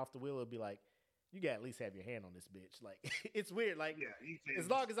your hand off the wheel, it'll be like, you gotta at least have your hand on this bitch. Like, it's weird. Like, yeah. You can, as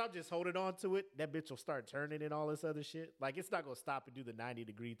long as I'm just holding on to it, that bitch will start turning and all this other shit. Like, it's not gonna stop and do the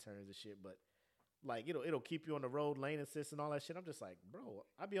 90-degree turns and shit, but like, it'll keep you on the road, lane assist and all that shit. I'm just like, bro,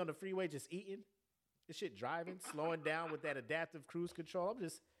 I be on the freeway just eating. This shit driving, slowing down with that adaptive cruise control.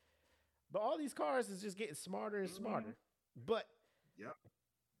 But all these cars is just getting smarter and smarter. But Yep.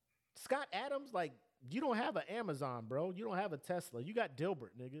 Scott Adams, like, you don't have an Amazon, bro. You don't have a Tesla. You got Dilbert,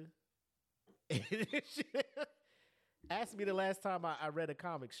 nigga. Ask me the last time I read a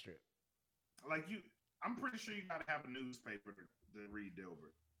comic strip. Like I'm pretty sure you gotta have a newspaper to read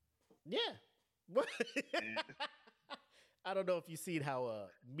Dilbert. Yeah. What? And- I don't know if you've seen how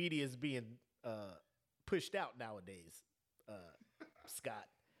media is being pushed out nowadays, Scott.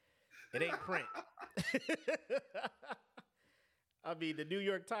 It ain't print. I mean, the New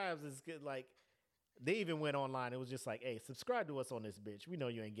York Times is good, like, they even went online. It was just like, hey, subscribe to us on this bitch. We know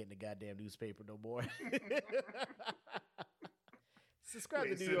you ain't getting the goddamn newspaper no more. Subscribe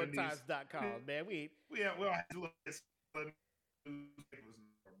to NewYorkTimes.com, man. We don't have to look at newspapers,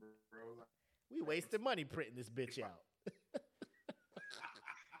 bro. We wasting money printing this bitch out.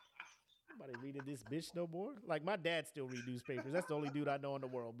 Nobody reading this bitch no more. Like, my dad still read newspapers. That's the only dude I know in the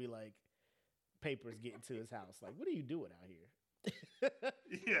world be like, papers getting to his house. Like, what are you doing out here?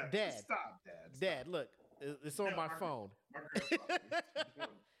 Yeah, Dad. Stop, Dad. Dad, look, it's on my phone. My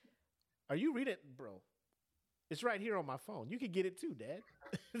grandfather. Are you reading, bro? It's right here on my phone. You can get it too, Dad.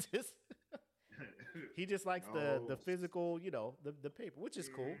 He just likes the physical, the paper, which is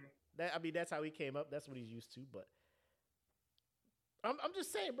cool. That's how he came up. That's what he's used to. But I'm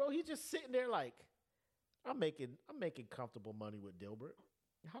just saying, bro. He's just sitting there like, I'm making comfortable money with Dilbert.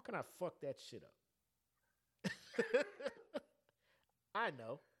 How can I fuck that shit up? I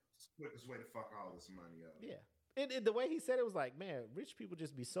know. It's the quickest way to fuck all this money up. Yeah. And the way he said it was like, man, rich people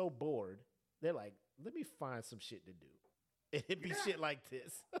just be so bored. They're like, let me find some shit to do. And it'd be shit like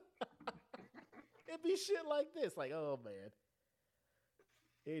this. It'd be shit like this. Like, oh, man.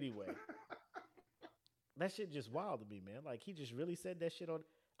 Anyway. That shit just wild to me, man. Like, he just really said that shit on...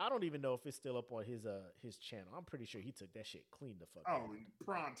 I don't even know if it's still up on his channel. I'm pretty sure he took that shit clean the fuck out. Oh,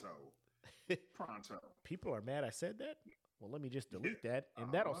 pronto. Pronto. People are mad I said that? Well, let me just delete that,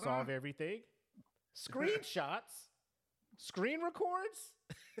 and that'll solve everything. Screenshots? Screen records?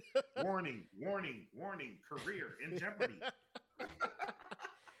 Warning, warning, warning. Career in jeopardy.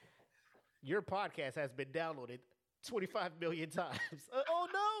 Your podcast has been downloaded 25 million times. Oh,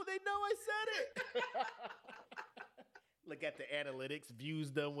 no, they know I said it. Look at the analytics. Views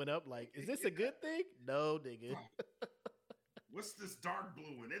done went up. Like, is this a good thing? No, nigga. What's this dark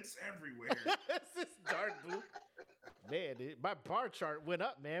blue? And it's everywhere. It's this dark blue. Man, my bar chart went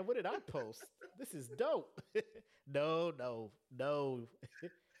up, man. What did I post? This is dope. No.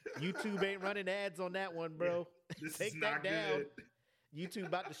 YouTube ain't running ads on that one, bro. This Take is that not down. good. YouTube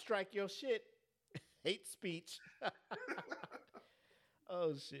about to strike your shit. Hate speech.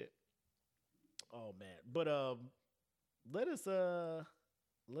 Oh shit. Oh man. But let us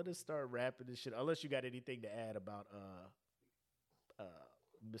start wrapping this shit. Unless you got anything to add about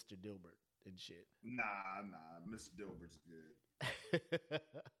Mr. Dilbert and shit. Nah. Mr. Dilbert's good.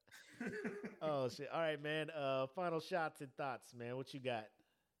 Oh shit. All right, man. Final shots and thoughts, man. What you got?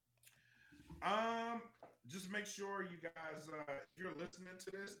 Just make sure you guys, if you're listening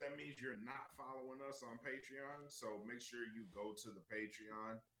to this, that means you're not following us on Patreon. So make sure you go to the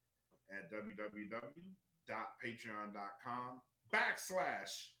Patreon at www.patreon.com/.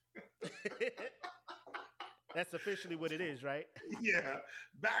 That's officially what it is, right? Yeah,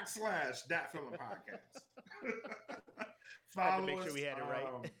 /Dat Feeling Podcast. Follow us. Make sure we had it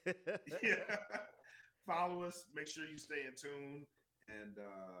right. Yeah, follow us. Make sure you stay in tune, and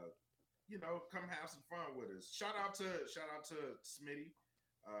come have some fun with us. Shout out to Smitty,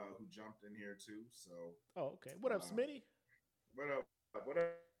 who jumped in here too. So, okay. What up, Smitty? What up?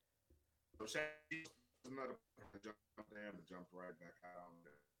 So another jumped in, but jumped right back out on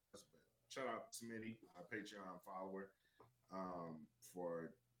there. Shout out to Smitty, our Patreon follower,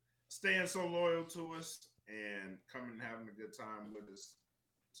 for staying so loyal to us and coming and having a good time with us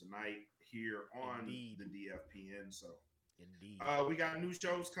tonight here on the DFPN. So, indeed, we got new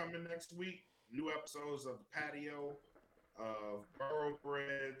shows coming next week. New episodes of The Patio, of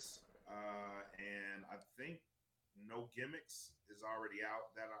Thoroughbreds, and I think No Gimmicks is already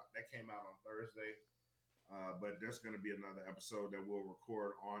out. That came out on Thursday. But there's going to be another episode that we'll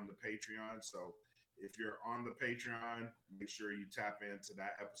record on the Patreon. So if you're on the Patreon, make sure you tap into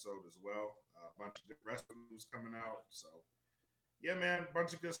that episode as well. A bunch of good wrestlers coming out. So yeah, man, a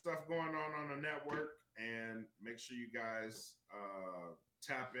bunch of good stuff going on the network. And make sure you guys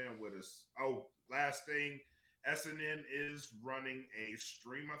tap in with us. Oh, last thing, SNN is running a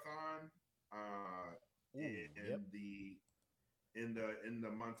streamathon in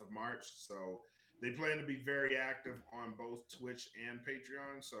the month of March. So they plan to be very active on both Twitch and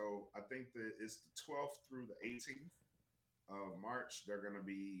Patreon. So I think that it's the 12th through the 18th of March. They're going to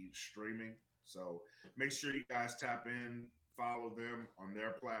be streaming. So make sure you guys tap in, follow them on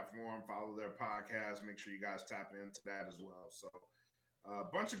their platform, follow their podcast. Make sure you guys tap into that as well. So a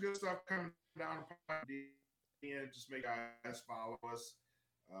bunch of good stuff coming down the pipe. Just make guys follow us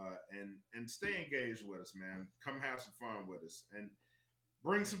and stay engaged with us, man. Come have some fun with us. And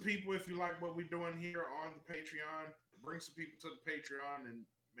bring some people if you like what we're doing here on the Patreon. Bring some people to the Patreon and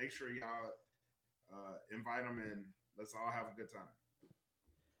make sure y'all invite them and let's all have a good time.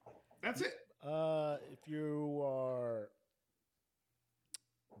 That's it. If you are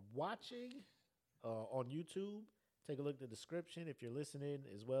watching on YouTube, take a look at the description. If you're listening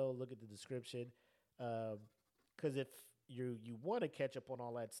as well, look at the description. Because if you want to catch up on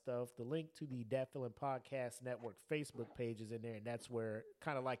all that stuff, the link to the Dat Feeling Podcast Network Facebook page is in there, and that's where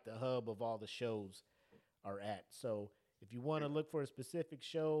kind of like the hub of all the shows are at. So if you want to look for a specific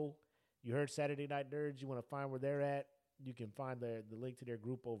show, you heard Saturday Night Nerds, you want to find where they're at, you can find the link to their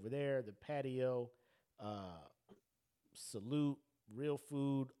group over there, the Patio, Salute, Real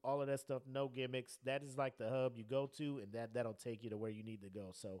Food, all of that stuff, No Gimmicks. That is like the hub you go to, and that'll take you to where you need to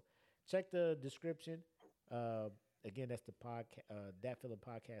go. So check the description. Again, that's the Dat Feeling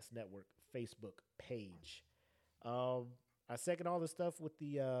Podcast Network Facebook page. I second all the stuff with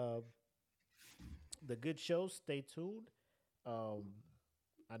the good shows. Stay tuned. I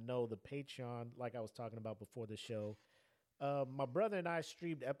know the Patreon, like I was talking about before the show. My brother and I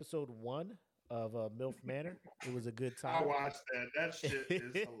streamed episode 1 of MILF Manor. It was a good I time. watched that. That shit is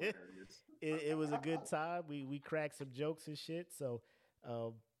hilarious. It was a good time. We cracked some jokes and shit. So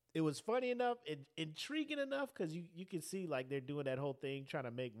it was funny enough, intriguing enough, because you can see like they're doing that whole thing trying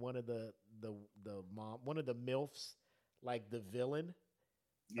to make one of the mom, one of the MILFs, like the villain.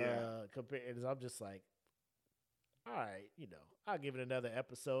 Yeah. Compared, and I'm just like, all right, I'll give it another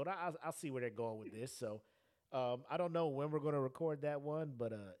episode. I'll see where they're going with this. So I don't know when we're going to record that one,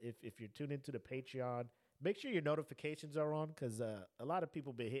 but if you're tuned into the Patreon, make sure your notifications are on, because a lot of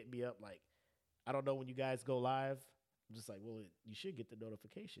people been hitting me up like, I don't know when you guys go live. I'm just like, well, you should get the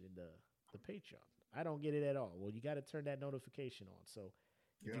notification in the Patreon. I don't get it at all. Well, you got to turn that notification on. So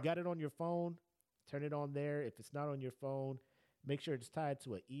if you got it on your phone, turn it on there. If it's not on your phone, make sure it's tied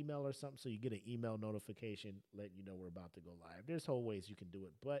to an email or something so you get an email notification letting you know we're about to go live. There's whole ways you can do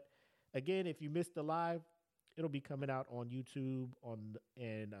it. But again, if you missed the live, it'll be coming out on YouTube and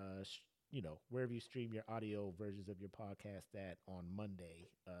wherever you stream your audio versions of your podcast at on Monday.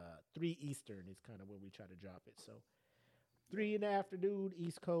 3 Eastern is kind of when we try to drop it. So 3 in the afternoon,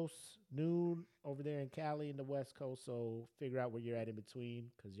 East Coast, noon over there in Cali in the West Coast. So figure out where you're at in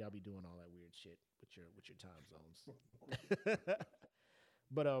between, because y'all be doing all that weird shit with your time zones.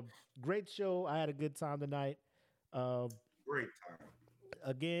 But great show. I had a good time tonight. Great time.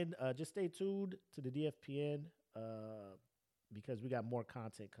 Again, just stay tuned to the DFPN because we got more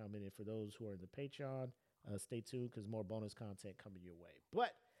content coming. And for those who are in the Patreon, stay tuned because more bonus content coming your way.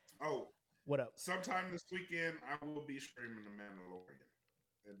 But what up? Sometime this weekend, I will be streaming The Mandalorian,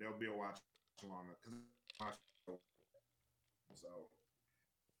 and there'll be a watch along it because so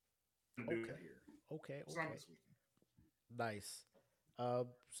okay. Sometime this weekend. Nice.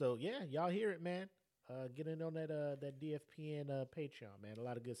 So yeah, y'all hear it, man. Get in on that DFPN Patreon, man. A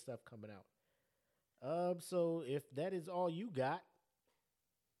lot of good stuff coming out. So if that is all you got,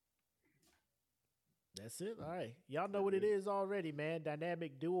 that's it. All right. Y'all know what it is already, man.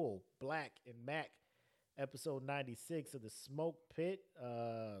 Dynamic Duo, Black and Mac, episode 96 of the Smoke Pit.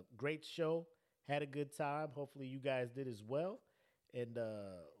 Great show. Had a good time. Hopefully you guys did as well. And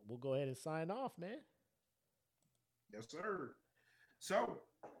we'll go ahead and sign off, man. Yes, sir. So,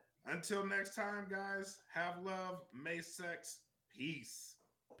 until next time, guys, have love, may sex, peace.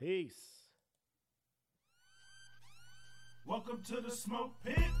 Peace. Welcome to the Smoke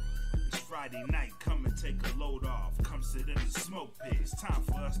Pit. It's Friday night, come and take a load off. Come sit in the smoke pit, it's time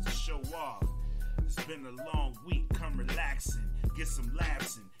for us to show off. It's been a long week, come relaxing, get some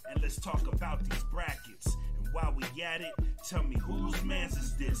laughs in, and let's talk about these brackets. And while we at it, tell me whose man's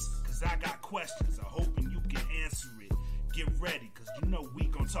is this? Cause I got questions, I'm hoping you can answer it. Get ready, cause you know we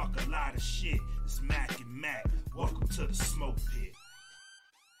gon' talk a lot of shit. It's Mac and Mac, welcome to the Smoke Pit.